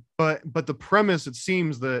drinks it, but the premise, it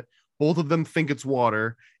seems that both of them think it's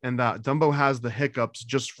water, and that Dumbo has the hiccups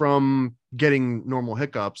just from getting normal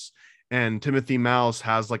hiccups, and Timothy Mouse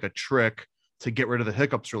has like a trick to get rid of the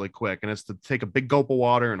hiccups really quick, and it's to take a big gulp of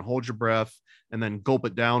water and hold your breath and then gulp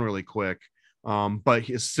it down really quick. But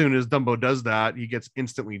as soon as Dumbo does that, he gets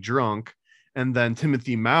instantly drunk. And then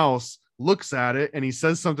Timothy Mouse looks at it and he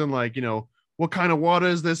says something like, what kind of water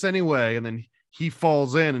is this anyway? And then he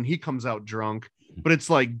falls in and he comes out drunk, but it's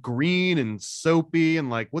like green and soapy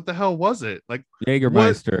and like, what the hell was it? Like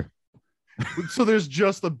Jägermeister. So there's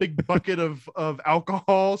just a big bucket of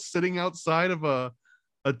alcohol sitting outside of a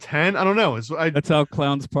tent. I don't know. That's how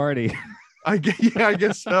clowns party. I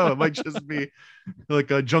guess so. It might just be like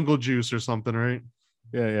a jungle juice or something, right?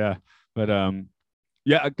 Yeah. But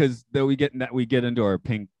because we get into our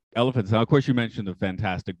pink elephants. Now, of course, you mentioned the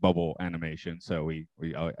fantastic bubble animation, so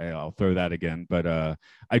I'll throw that again. But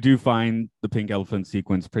I do find the pink elephant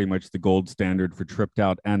sequence pretty much the gold standard for tripped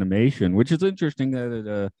out animation, which is interesting that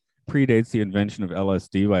it predates the invention of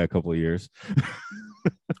LSD by a couple of years.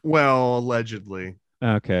 Well, allegedly.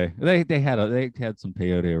 Okay, they had some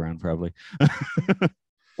peyote around probably.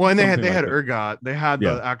 Well, and they had ergot. They had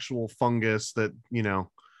the actual fungus that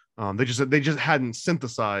they just hadn't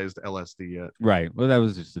synthesized LSD yet. Right. Well, that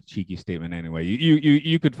was just a cheeky statement anyway.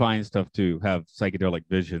 You could find stuff to have psychedelic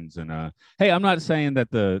visions, and hey, I'm not saying that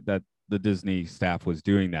the Disney staff was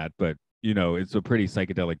doing that, but it's a pretty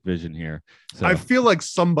psychedelic vision here. So I feel like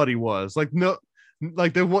somebody was like no.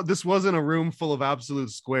 Like this wasn't a room full of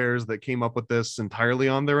absolute squares that came up with this entirely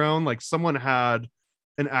on their own. Like someone had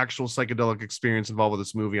an actual psychedelic experience involved with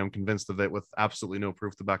this movie. I'm convinced of it with absolutely no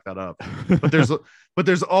proof to back that up. But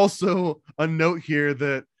there's also a note here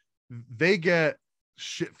that they get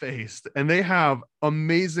shit-faced and they have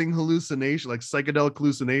amazing hallucinations, like psychedelic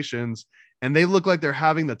hallucinations, and they look like they're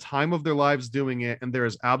having the time of their lives doing it, and there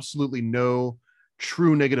is absolutely no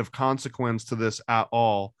true negative consequence to this at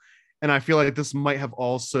all. And I feel like this might have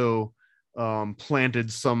also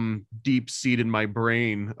planted some deep seed in my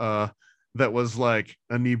brain that was like,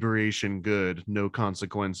 inebriation good, no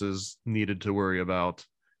consequences needed to worry about.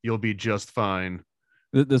 You'll be just fine.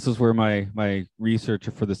 This is where my researcher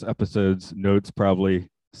for this episode's notes probably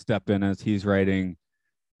step in as he's writing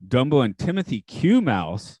Dumbo and Timothy Q.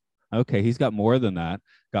 Mouse. Okay, he's got more than that.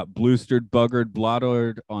 Got bluestered, buggered,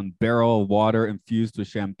 blotted on barrel water infused with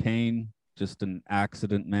champagne. Just an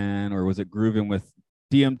accident, man. Or was it grooving with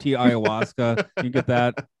DMT ayahuasca? You get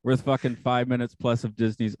that? Worth fucking 5 minutes plus of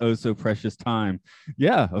Disney's oh so precious time.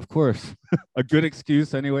 Yeah, of course. A good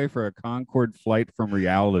excuse anyway for a Concorde flight from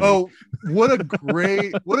reality. Oh, what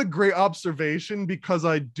a great observation, because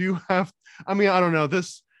I don't know,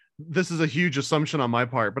 this is a huge assumption on my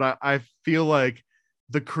part, but I feel like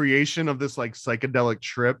the creation of this like psychedelic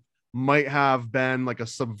trip might have been like a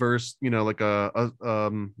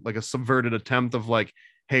like a subverted attempt of like,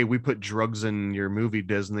 hey, we put drugs in your movie,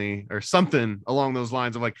 Disney, or something along those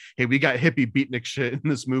lines of like, hey, we got hippie beatnik shit in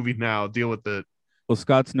this movie now, deal with it. Well,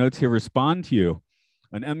 Scott's notes here respond to you.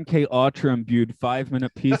 An MK Ultra imbued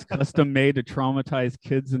 5-minute piece custom made to traumatize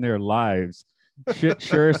kids in their lives. Shit,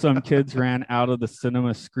 sure, some kids ran out of the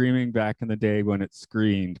cinema screaming back in the day when it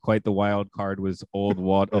screened. Quite the wild card was old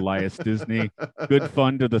Walt Elias Disney. Good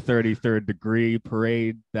fun to the 33rd degree.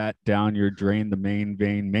 Parade that down your drain, the main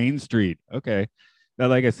vein, Main Street. Okay. Now,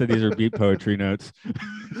 like I said, these are beat poetry notes.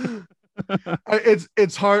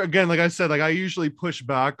 It's hard. Again, like I said, like I usually push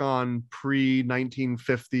back on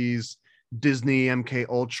pre-1950s Disney MK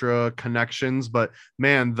Ultra connections, but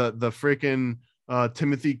man, the freaking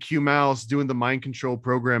Timothy Q. Mouse doing the mind control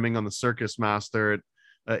programming on the Circus Master,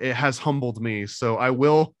 it has humbled me. So I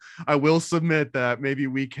will submit that maybe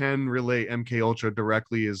we can relate MK Ultra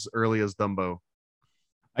directly as early as Dumbo.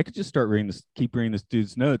 I could just start reading this, keep reading this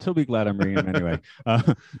dude's notes. He'll be glad I'm reading them anyway.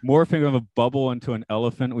 Morphing of a bubble into an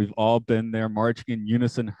elephant. We've all been there. Marching in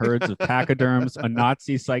unison, herds of pachyderms, a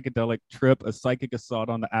Nazi psychedelic trip, a psychic assault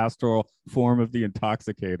on the astral form of the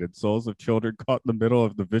intoxicated, souls of children caught in the middle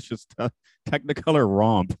of the vicious Technicolor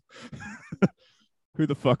romp. Who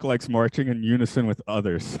the fuck likes marching in unison with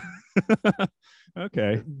others?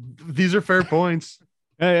 Okay. These are fair points.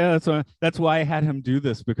 Yeah, that's why I had him do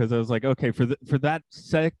this, because I was like, okay, for that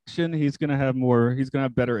section, he's gonna have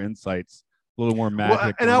better insights, a little more magic.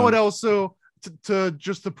 Well, and I would also to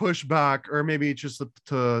just to push back, or maybe just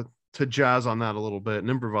to jazz on that a little bit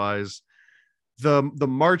and improvise. The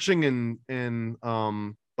marching and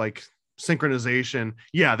like synchronization.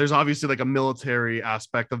 Yeah, there's obviously like a military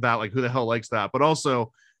aspect of that. Like, who the hell likes that? But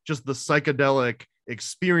also just the psychedelic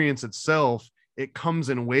experience itself. It comes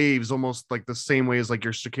in waves, almost like the same way as like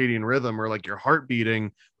your circadian rhythm, or like your heart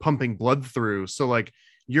beating, pumping blood through. So like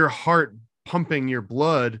your heart pumping your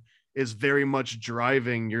blood is very much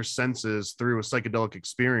driving your senses through a psychedelic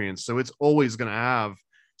experience. So it's always going to have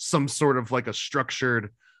some sort of like a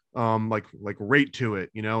structured like rate to it.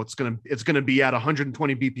 You know, it's gonna be at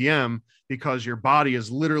 120 BPM because your body is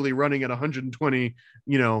literally running at 120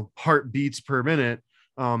 heartbeats per minute.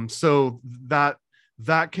 So that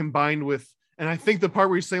combined with, and I think the part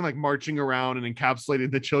where you're saying like marching around and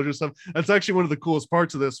encapsulating the children stuff, that's actually one of the coolest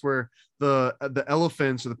parts of this, where the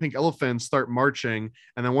elephants, or the pink elephants, start marching,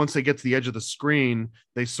 and then once they get to the edge of the screen,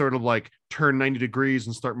 they sort of like turn 90 degrees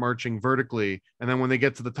and start marching vertically. And then when they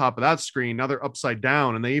get to the top of that screen, now they're upside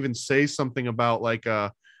down, and they even say something about like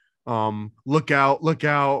look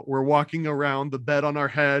out, we're walking around the bed on our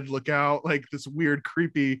head, look out, like this weird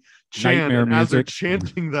creepy chant. And as they're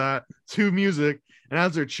chanting that to music, and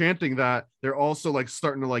as they're chanting that, they're also like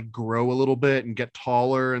starting to like grow a little bit and get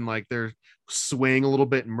taller, and like they're swaying a little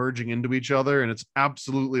bit and merging into each other. And it's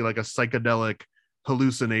absolutely like a psychedelic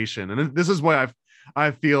hallucination. And this is why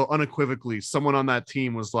I feel unequivocally someone on that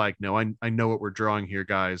team was like, no, I know what we're drawing here,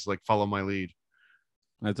 guys. Like, follow my lead.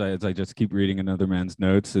 As I just keep reading another man's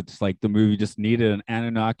notes, it's like the movie just needed an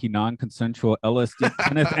Anunnaki, non-consensual LSD,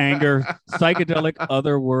 Kenneth Anger, psychedelic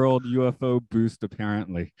otherworld UFO boost,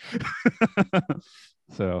 apparently.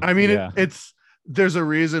 So I mean, yeah. There's a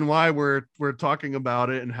reason why we're talking about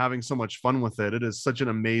it and having so much fun with it. It is such an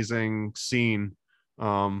amazing scene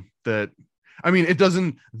that, I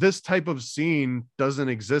mean, this type of scene doesn't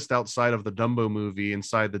exist outside of the Dumbo movie,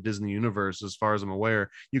 inside the Disney universe, as far as I'm aware.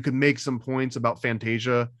 You could make some points about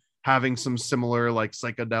Fantasia having some similar, like,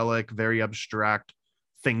 psychedelic, very abstract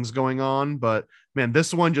things going on. But man,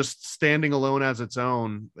 this one just standing alone as its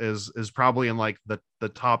own is probably in like the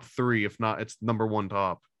top 3, if not its number 1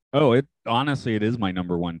 top. Oh, it honestly, it is my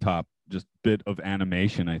number 1 top, just bit of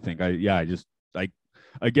animation. I think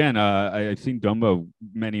Again, I've seen Dumbo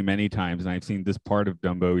many, many times, and I've seen this part of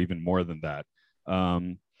Dumbo even more than that.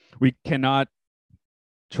 We cannot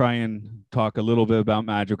try and talk a little bit about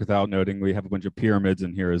magic without noting we have a bunch of pyramids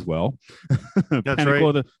in here as well. That's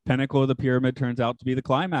right. The pinnacle of the pyramid turns out to be the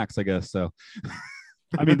climax, I guess. So,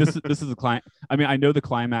 I mean, this is the climax. I mean, I know the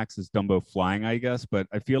climax is Dumbo flying, I guess, but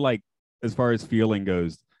I feel like, as far as feeling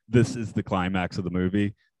goes, this is the climax of the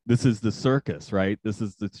movie. This is the circus, right? This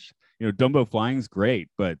is the Dumbo flying is great,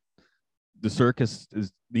 but the circus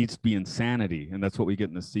needs to be insanity, and that's what we get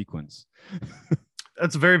in this sequence.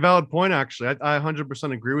 That's a very valid point, actually. I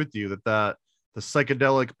 100% agree with you that the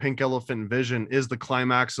psychedelic pink elephant vision is the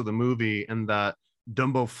climax of the movie, and that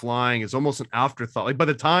Dumbo flying is almost an afterthought. Like, by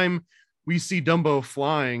the time we see Dumbo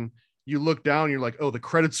flying, you look down, you're like, oh, the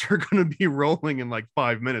credits are going to be rolling in like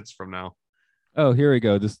 5 minutes from now. Oh, here we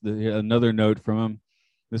go. Another note from him.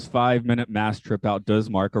 This 5-minute mass trip out does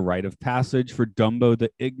mark a rite of passage for Dumbo, the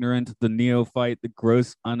ignorant, the neophyte, the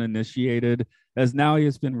gross uninitiated, as now he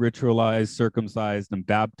has been ritualized, circumcised, and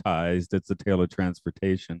baptized. It's a tale of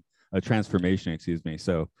transformation, excuse me.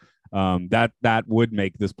 So that would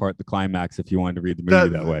make this part the climax if you wanted to read the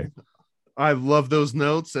movie that way. I love those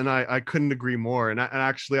notes, and I couldn't agree more. And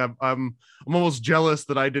actually, I'm almost jealous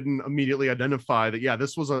that I didn't immediately identify that. Yeah,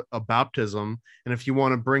 this was a baptism, and if you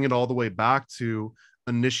want to bring it all the way back to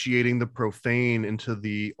initiating the profane into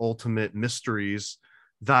the ultimate mysteries,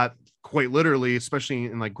 that quite literally, especially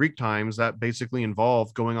in like Greek times, that basically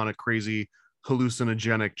involved going on a crazy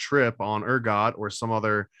hallucinogenic trip on ergot or some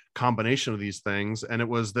other combination of these things. And it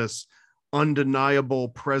was this undeniable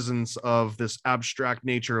presence of this abstract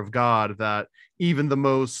nature of God that even the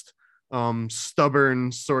most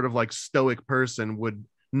stubborn, sort of like stoic person would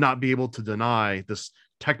not be able to deny. This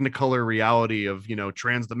technicolor reality of, you know,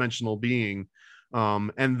 transdimensional being.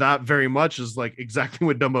 And that very much is like exactly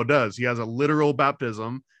what Dumbo does. He has a literal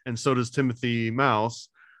baptism, and so does Timothy Mouse.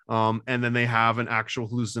 And then they have an actual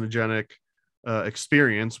hallucinogenic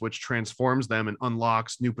experience, which transforms them and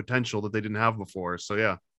unlocks new potential that they didn't have before. So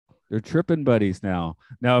yeah, they're tripping buddies now.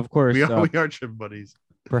 Now, of course, we are trip buddies.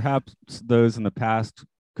 Perhaps those in the past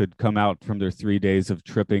could come out from their 3 days of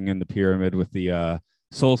tripping in the pyramid with the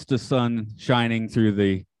solstice sun shining through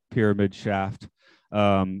the pyramid shaft.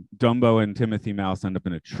 Dumbo and Timothy Mouse end up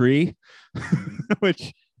in a tree,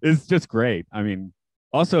 which is just great. I mean,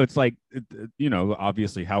 also it's like, you know,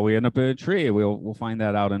 obviously how we end up in a tree. We'll find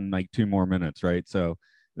that out in like 2 more minutes, right? So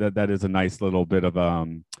that is a nice little bit of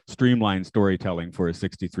streamlined storytelling for a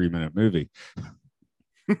 63-minute movie.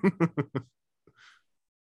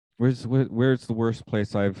 Where's the worst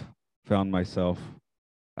place I've found myself?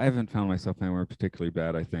 I haven't found myself anywhere particularly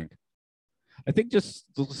bad, I think just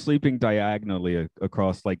sleeping diagonally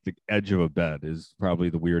across like the edge of a bed is probably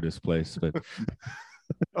the weirdest place. But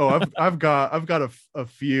I've got a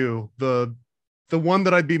few. The one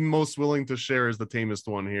that I'd be most willing to share is the tamest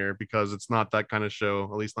one here, because it's not that kind of show,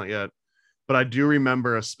 at least not yet. But I do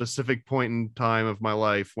remember a specific point in time of my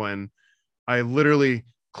life when I literally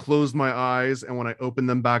closed my eyes, and when I opened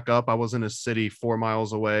them back up, I was in a city 4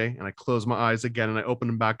 miles away, and I closed my eyes again and I opened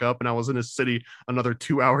them back up, and I was in a city another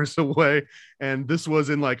 2 hours away. And this was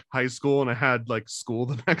in like high school, and I had like school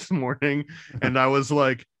the next morning, and I was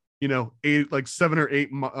like, you know, 7 or 8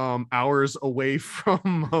 hours away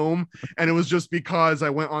from home. And it was just because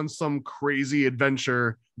I went on some crazy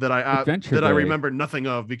adventure that I remember nothing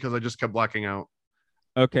of, because I just kept blacking out.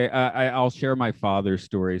 Okay, I'll share my father's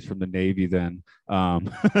stories from the Navy then.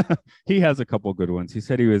 He has a couple good ones. He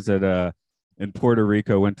said he was in Puerto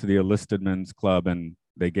Rico, went to the enlisted men's club, and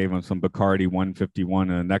they gave him some Bacardi 151.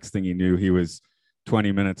 And the next thing he knew, he was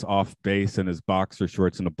 20 minutes off base in his boxer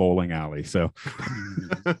shorts in a bowling alley. So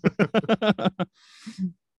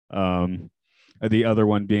the other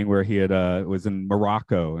one being where he had was in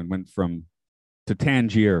Morocco and went to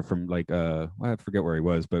Tangier from like I forget where he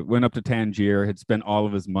was, but went up to Tangier, had spent all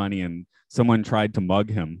of his money, and someone tried to mug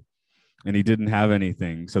him and he didn't have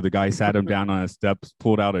anything. So the guy sat him down on his steps,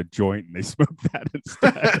 pulled out a joint, and they smoked that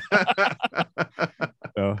instead.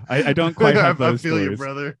 So I don't quite have those I feel stories. you,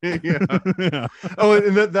 brother. Yeah. Yeah. Oh,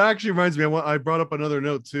 and that actually reminds me, I brought up another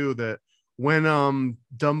note too, that when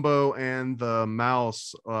Dumbo and the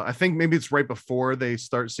mouse, I think maybe it's right before they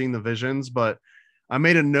start seeing the visions, but I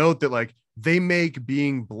made a note that like they make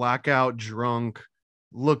being blackout drunk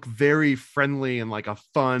look very friendly and like a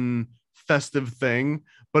fun, festive thing.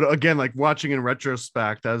 But again, like watching in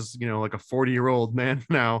retrospect, as you know, like a 40-year-old man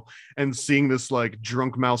now, and seeing this like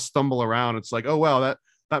drunk mouse stumble around, it's like, oh wow,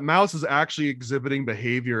 that mouse is actually exhibiting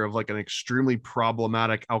behavior of like an extremely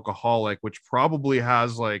problematic alcoholic, which probably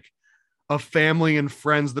has like a family and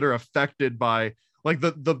friends that are affected by like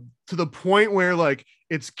the to the point where like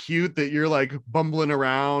it's cute that you're like bumbling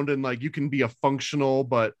around and like you can be a functional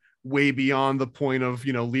but way beyond the point of,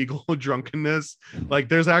 you know, legal drunkenness. Like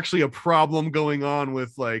there's actually a problem going on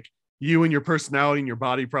with like you and your personality and your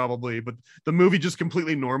body probably, but the movie just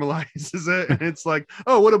completely normalizes it. And it's like,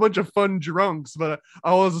 oh, what a bunch of fun drunks. But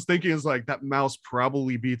all I was thinking is like that mouse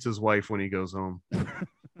probably beats his wife when he goes home.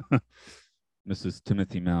 Mrs.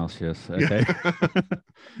 Timothy Mouse, yes. Okay.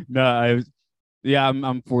 No,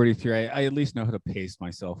 I'm 43. I at least know how to pace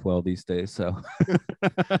myself well these days. So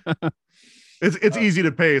it's easy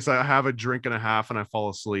to pace. I have a drink and a half and I fall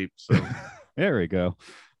asleep. So there we go.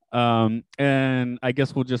 And I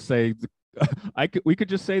guess we'll just say we could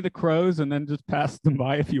just say the Crows and then just pass them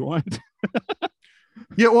by if you want.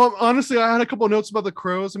 Yeah, well, honestly, I had a couple of notes about the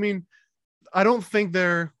Crows. I mean, I don't think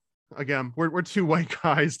they're, again, we're two white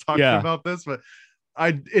guys talking about this, but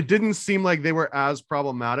it didn't seem like they were as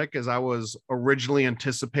problematic as I was originally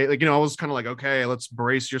anticipating. Like, you know, I was kind of like, okay, let's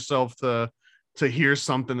brace yourself to hear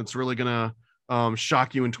something that's really gonna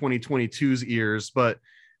shock you in 2022's ears. But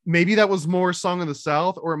maybe that was more Song of the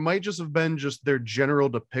South, or it might just have been just their general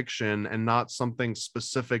depiction and not something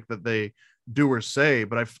specific that they do or say.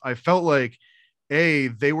 But I felt like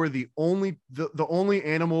they were the only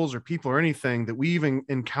animals or people or anything that we even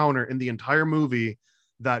encounter in the entire movie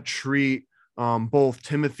that treat both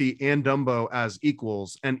Timothy and Dumbo as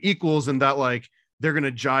equals, and equals in that like they're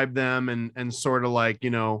gonna jibe them and sort of like, you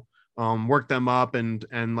know, work them up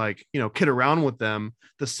and like, you know, kid around with them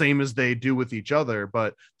the same as they do with each other.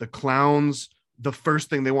 But the clowns the first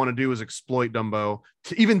thing they want to do is exploit Dumbo.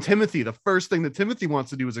 Even Timothy, the first thing that Timothy wants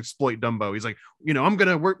to do is exploit Dumbo. He's like, I'm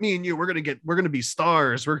gonna work, me and you, we're gonna be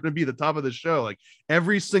stars, we're gonna be the top of the show. Like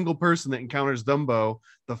every single person that encounters Dumbo,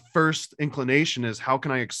 the first inclination is, how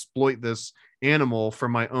can I exploit this animal for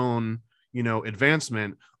my own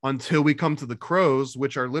advancement, until we come to the crows,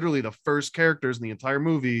 which are literally the first characters in the entire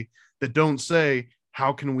movie that don't say,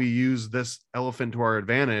 how can we use this elephant to our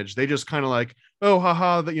advantage? They just kind of like, oh,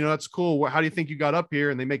 haha, that's cool. How do you think you got up here?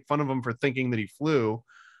 And they make fun of him for thinking that he flew.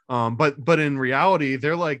 But in reality,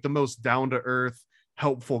 they're like the most down to earth,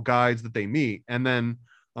 helpful guides that they meet. And then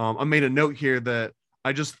I made a note here that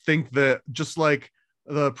I just think that, just like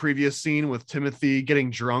the previous scene with Timothy getting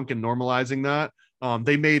drunk and normalizing that,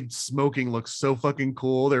 they made smoking look so fucking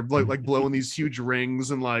cool. They're like blowing these huge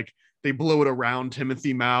rings, and like they blow it around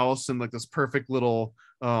Timothy Mouse and like this perfect little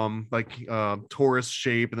torus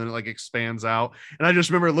shape, and then it like expands out. And I just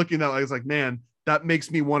remember looking at that, I was like, man, that makes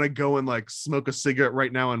me want to go and like smoke a cigarette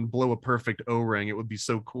right now and blow a perfect O-ring. It would be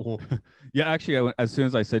so cool. Yeah, actually, as soon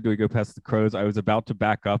as I said, do we go past the crows, I was about to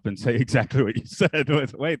back up and say exactly what you said.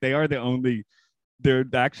 Wait, they're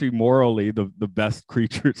actually morally the best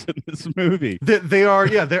creatures in this movie. They are,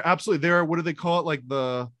 yeah, they're absolutely, they are, what do they call it? Like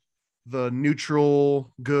the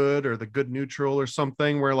neutral good, or the good neutral or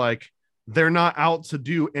something, where like they're not out to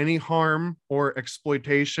do any harm or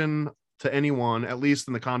exploitation to anyone, at least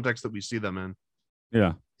in the context that we see them in.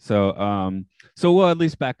 Yeah. So we'll at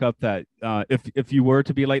least back up that if you were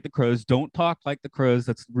to be like the crows, don't talk like the crows.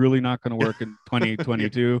 That's really not going to work in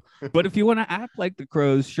 2022. But if you want to act like the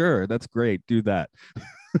crows, sure, that's great. Do that.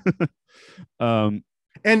 And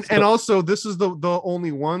also, this is the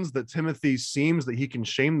only ones that Timothy seems that he can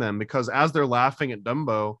shame them, because as they're laughing at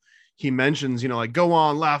Dumbo, he mentions, like, go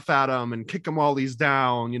on, laugh at him and kick them while he's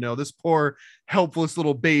down. This poor, helpless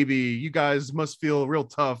little baby. You guys must feel real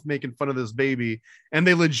tough making fun of this baby. And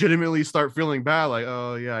they legitimately start feeling bad. Like,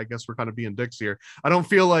 oh, yeah, I guess we're kind of being dicks here. I don't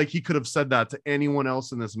feel like he could have said that to anyone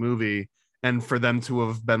else in this movie, and for them to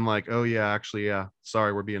have been like, oh, yeah, actually, yeah,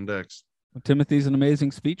 sorry, we're being dicks. Well, Timothy's an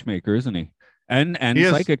amazing speech maker, isn't he? And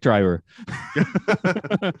psychic driver.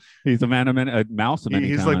 He's a mouse of many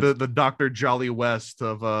He's talents. like the Dr. Jolly West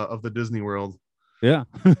of the Disney World. Yeah.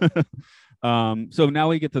 So now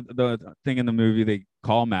we get to the thing in the movie they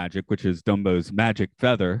call magic, which is Dumbo's magic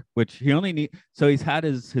feather, which he only needs. So he's had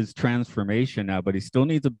his transformation now, but he still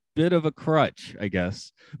needs a bit of a crutch, I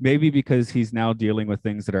guess. Maybe because he's now dealing with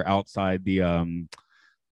things that are outside the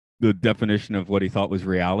definition of what he thought was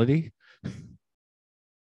reality.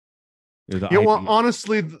 Yeah, well,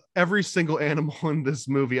 honestly, every single animal in this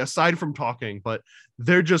movie, aside from talking, but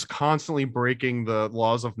they're just constantly breaking the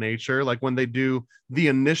laws of nature. Like when they do the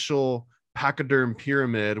initial pachyderm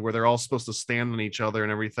pyramid, where they're all supposed to stand on each other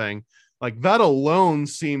and everything, like that alone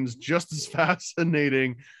seems just as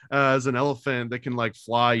fascinating as an elephant that can like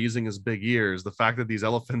fly using his big ears. The fact that these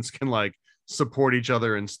elephants can like support each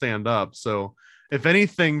other and stand up. So if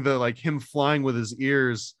anything, the like him flying with his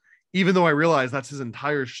ears, even though I realize that's his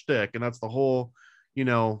entire shtick and that's the whole,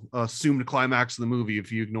 assumed climax of the movie,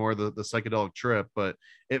 if you ignore the psychedelic trip, but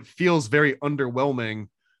it feels very underwhelming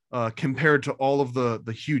compared to all of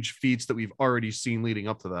the huge feats that we've already seen leading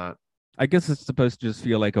up to that. I guess it's supposed to just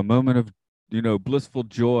feel like a moment of, blissful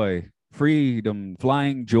joy, freedom,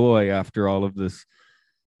 flying joy after all of this,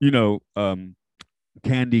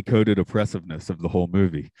 candy coated oppressiveness of the whole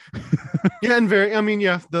movie. Yeah, and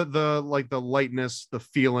the like the lightness, the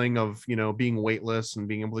feeling of being weightless and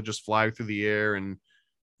being able to just fly through the air and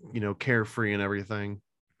carefree and everything.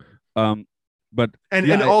 Also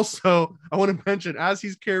I want to mention, as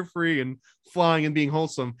he's carefree and flying and being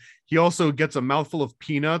wholesome, he also gets a mouthful of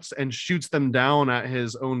peanuts and shoots them down at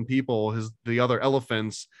his own people, the other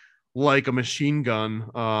elephants, like a machine gun,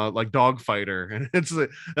 like dogfighter. And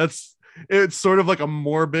it's sort of like a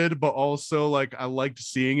morbid, but also like I liked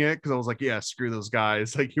seeing it because I was like, yeah, screw those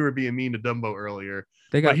guys. Like you were being mean to Dumbo earlier.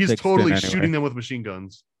 But he's totally shooting them with machine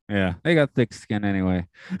guns. Yeah, they got thick skin anyway.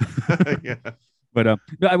 Yeah. But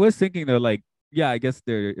I was thinking though, like, yeah, I guess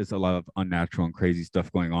there is a lot of unnatural and crazy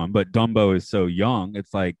stuff going on. But Dumbo is so young.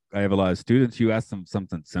 It's like I have a lot of students. You ask them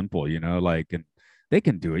something simple, like, and they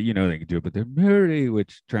can do it. They can do it, but they're nerdy,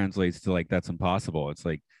 which translates to like that's impossible. It's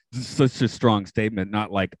like such a strong statement,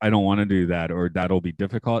 not like I don't want to do that or that'll be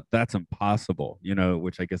difficult. That's impossible,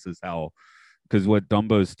 which I guess is how, because what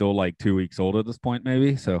Dumbo's still like 2 weeks old at this point,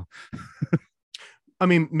 maybe. So I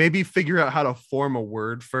mean, maybe figure out how to form a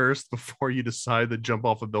word first before you decide to jump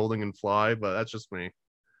off a building and fly, but that's just me.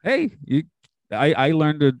 Hey,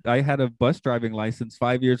 I had a bus driving license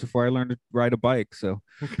 5 years before I learned to ride a bike. So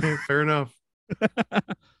okay, fair enough.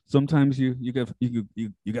 sometimes you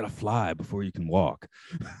gotta fly before you can walk.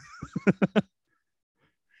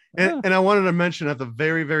 And I wanted to mention at the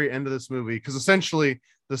very, very end of this movie, because essentially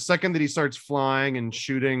the second that he starts flying and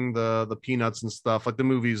shooting the peanuts and stuff, like the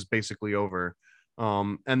movie's basically over.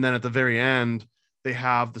 And then at the very end, they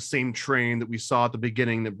have the same train that we saw at the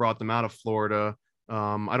beginning that brought them out of Florida.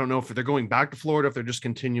 I don't know if they're going back to Florida, if they're just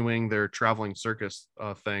continuing their traveling circus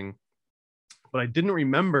thing. But I didn't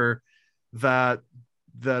remember that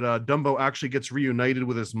Dumbo actually gets reunited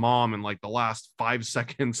with his mom in like the last 5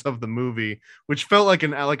 seconds of the movie, which felt like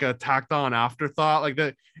a tacked on afterthought. Like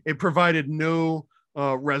that, it provided no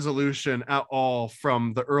resolution at all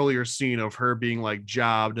from the earlier scene of her being like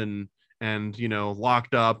jabbed and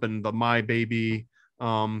locked up, and the my baby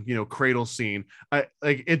cradle scene.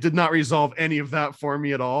 It did not resolve any of that for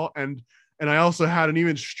me at all. And I also had an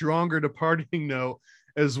even stronger departing note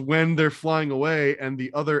as when they're flying away and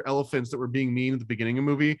the other elephants that were being mean at the beginning of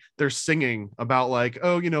the movie, they're singing about like,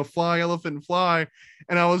 oh, fly elephant fly.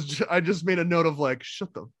 And I just made a note of like, shut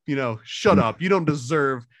up. You don't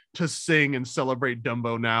deserve to sing and celebrate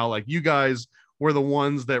Dumbo now. Like, you guys were the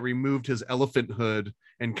ones that removed his elephant hood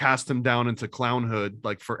and cast him down into clownhood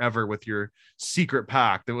like forever with your secret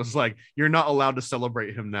pact. It was like, you're not allowed to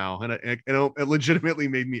celebrate him now. And it legitimately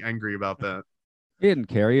made me angry about that. He didn't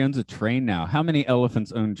care. He owns a train now. How many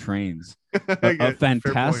elephants own trains? A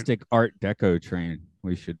fantastic Art Deco train.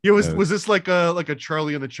 We should. Yeah, was this like a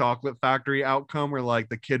Charlie and the Chocolate Factory outcome where like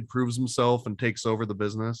the kid proves himself and takes over the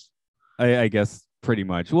business? I guess pretty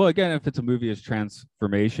much. Well, again, if it's a movie as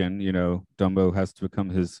transformation, Dumbo has to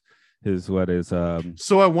become his what is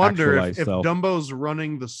So I wonder if Dumbo's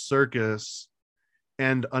running the circus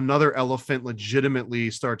and another elephant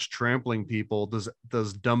legitimately starts trampling people, does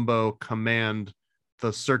Dumbo command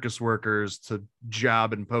the circus workers to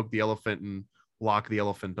jab and poke the elephant and lock the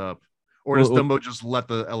elephant up? Or does Dumbo just let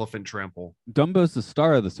the elephant trample? Dumbo's the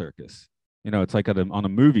star of the circus. It's like on a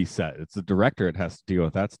movie set. It's the director that has to deal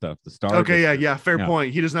with that stuff. The star. Okay, yeah, fair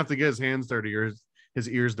point. He doesn't have to get his hands dirty or his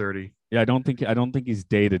ears dirty. Yeah, I don't think he's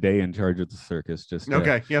day to day in charge of the circus. Just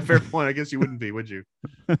okay, yeah, fair point. I guess you wouldn't be, would you?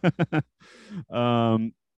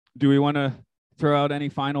 Do we want to throw out any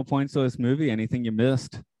final points of this movie? Anything you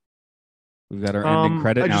missed? We've got our ending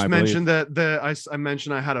credit. I just mentioned that I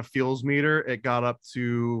mentioned I had a feels meter. It got up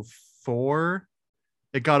to 4.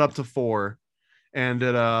 And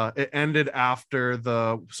it ended after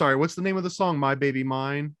what's the name of the song? My Baby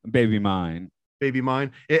Mine. Baby Mine. Baby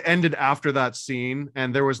Mine. It ended after that scene,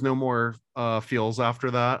 and there was no more feels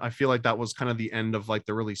after that. I feel like that was kind of the end of like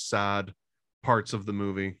the really sad parts of the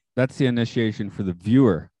movie. That's the initiation for the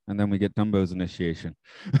viewer, and then we get Dumbo's initiation.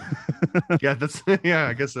 Yeah,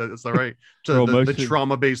 I guess that's all right. So the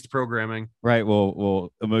trauma-based programming. Right.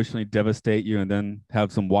 We'll emotionally devastate you and then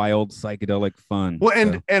have some wild psychedelic fun. Well,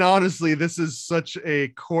 and honestly, this is such a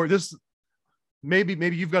core. This maybe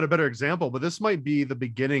you've got a better example, but this might be the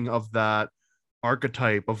beginning of that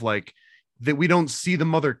archetype of like that we don't see the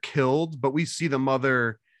mother killed, but we see the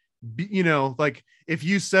mother. Like if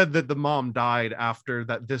you said that the mom died after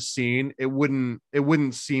this scene, it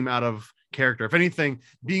wouldn't seem out of character. If anything,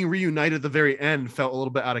 being reunited at the very end felt a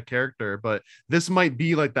little bit out of character, but this might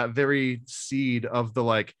be like that very seed of the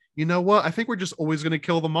like, you know what, I think we're just always going to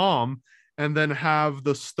kill the mom and then have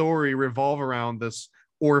the story revolve around this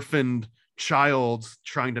orphaned child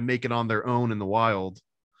trying to make it on their own in the wild.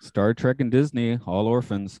 Star Trek and Disney, all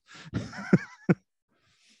orphans.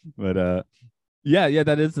 But yeah,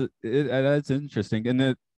 that's interesting.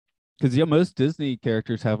 And because most Disney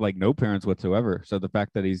characters have like no parents whatsoever. So the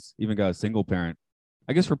fact that he's even got a single parent,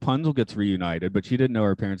 I guess Rapunzel gets reunited, but she didn't know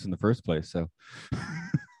her parents in the first place. So,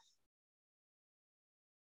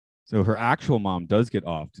 so her actual mom does get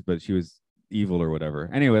offed, but she was evil or whatever.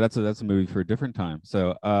 Anyway, that's a movie for a different time.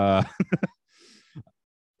 So I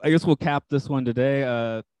guess we'll cap this one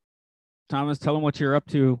today. Thomas, tell them what you're up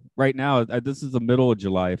to right now. This is the middle of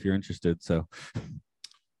July if you're interested. So,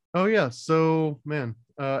 oh yeah, so man,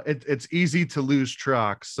 it's easy to lose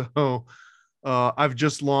track. So I've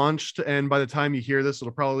just launched, and by the time you hear this,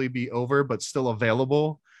 it'll probably be over, but still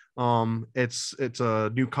available. It's a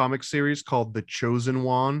new comic series called The Chosen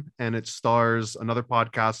One, and it stars another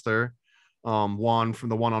podcaster, Juan from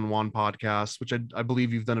the One on One podcast, which I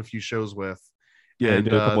believe you've done a few shows with. Yeah, and,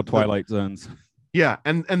 did a couple Twilight Zones. Yeah,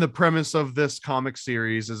 and the premise of this comic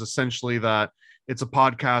series is essentially that it's a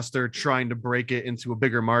podcaster trying to break it into a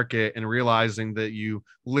bigger market and realizing that you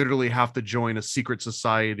literally have to join a secret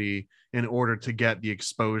society in order to get the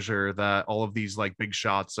exposure that all of these like big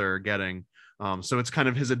shots are getting. So it's kind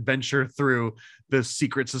of his adventure through the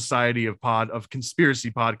secret society of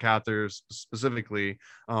conspiracy podcasters specifically.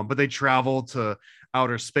 But they travel to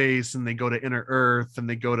outer space and they go to inner Earth and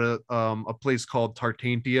they go to a place called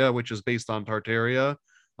Tartantia, which is based on Tartaria,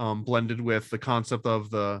 blended with the concept of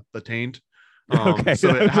the taint. Okay,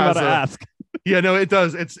 so it has ask. Yeah, no, it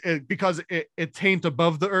does. Because it taint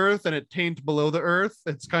above the Earth and it taint below the Earth.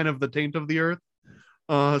 It's kind of the taint of the Earth.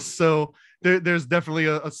 So there's definitely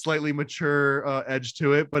a slightly mature edge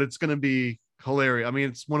to it, but it's going to be hilarious. I mean,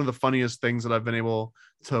 it's one of the funniest things that I've been able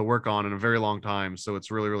to work on in a very long time. So it's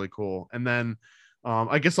really, really cool. And then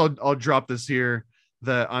I guess I'll drop this here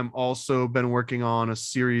that I'm also been working on a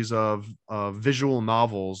series of visual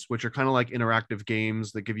novels, which are kind of like interactive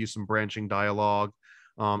games that give you some branching dialogue.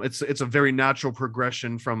 It's a very natural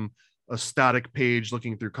progression from a static page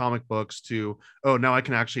looking through comic books to, oh, now I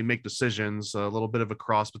can actually make decisions, a little bit of a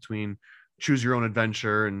cross between choose your own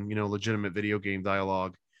adventure and, legitimate video game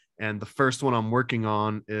dialogue. And the first one I'm working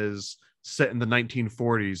on is set in the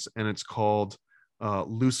 1940s, and it's called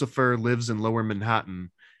Lucifer Lives in Lower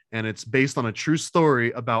Manhattan. And it's based on a true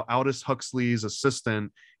story about Aldous Huxley's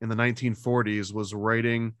assistant in the 1940s was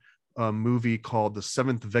writing a movie called The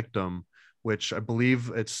Seventh Victim, which I believe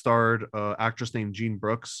it starred an actress named Jean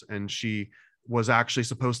Brooks, and she was actually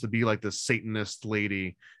supposed to be like this Satanist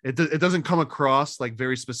lady. It doesn't come across like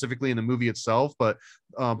very specifically in the movie itself, but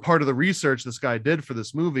part of the research this guy did for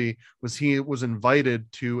this movie was he was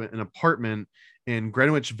invited to an apartment in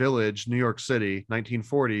Greenwich Village, New York City,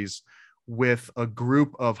 1940s, with a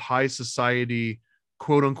group of high society,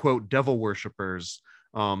 quote unquote, devil worshippers.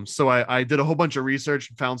 So I did a whole bunch of research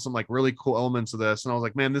and found some like really cool elements of this. And I was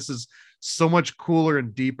like, man, this is so much cooler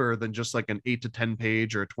and deeper than just like an 8 to 10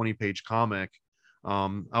 page or a 20-page comic.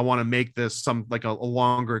 I want to make this some like a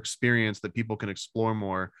longer experience that people can explore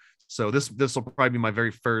more. So this will probably be my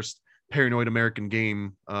very first Paranoid American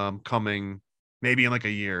game, coming maybe in like a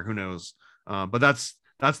year, who knows? But that's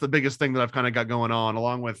the biggest thing that I've kind of got going on,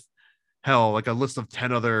 along with like a list of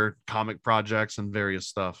 10 other comic projects and various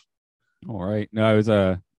stuff. All right. No, I was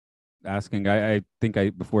asking. I think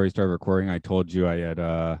before I started recording, I told you I had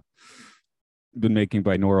been making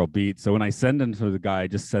binaural beats. So when I send them to the guy, I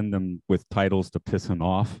just send them with titles to piss him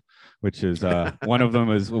off, which is one of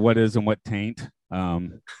them is What Is and What Tain't.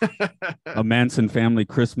 A Manson Family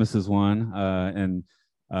Christmas is one, and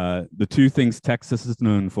The Two Things Texas is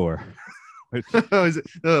Known For. Is it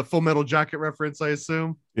a Full Metal Jacket reference, I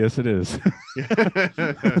assume? Yes, it is.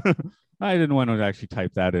 I didn't want to actually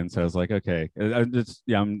type that in, so I was like, okay, I'm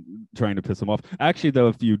trying to piss him off. Actually, though,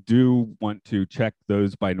 if you do want to check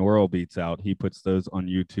those binaural beats out, he puts those on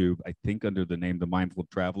YouTube, I think under the name The Mindful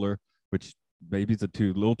Traveler, which maybe is a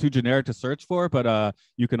little too generic to search for, but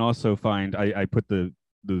you can also find, I put the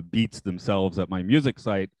beats themselves at my music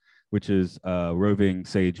site, which is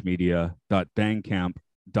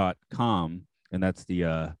rovingsagemedia.bandcamp.com, and that's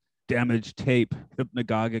the Damaged Tape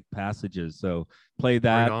Hypnagogic Passages. So play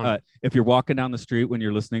that. Right if you're walking down the street when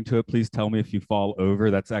you're listening to it, please tell me if you fall over.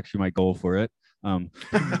 That's actually my goal for it. I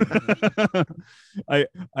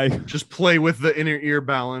just play with the inner ear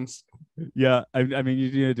balance. Yeah, I mean, you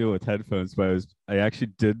need to do it with headphones, but I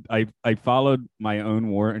actually did. I followed my own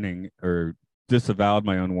warning, or disavowed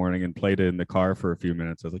my own warning, and played it in the car for a few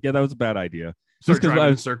minutes. I was like, yeah, that was a bad idea. Just because I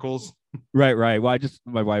was in circles. Right. Well,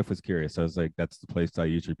 my wife was curious. I was like, that's the place I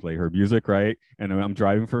usually play her music, right? And I'm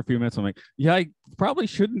driving for a few minutes. I'm like, yeah, I probably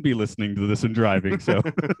shouldn't be listening to this and driving. So,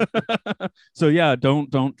 so yeah,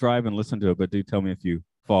 don't drive and listen to it, but do tell me if you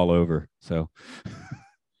fall over. So,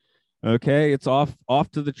 okay, it's off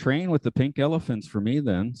to the train with the pink elephants for me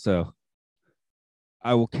then. So,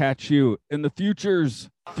 I will catch you in the future.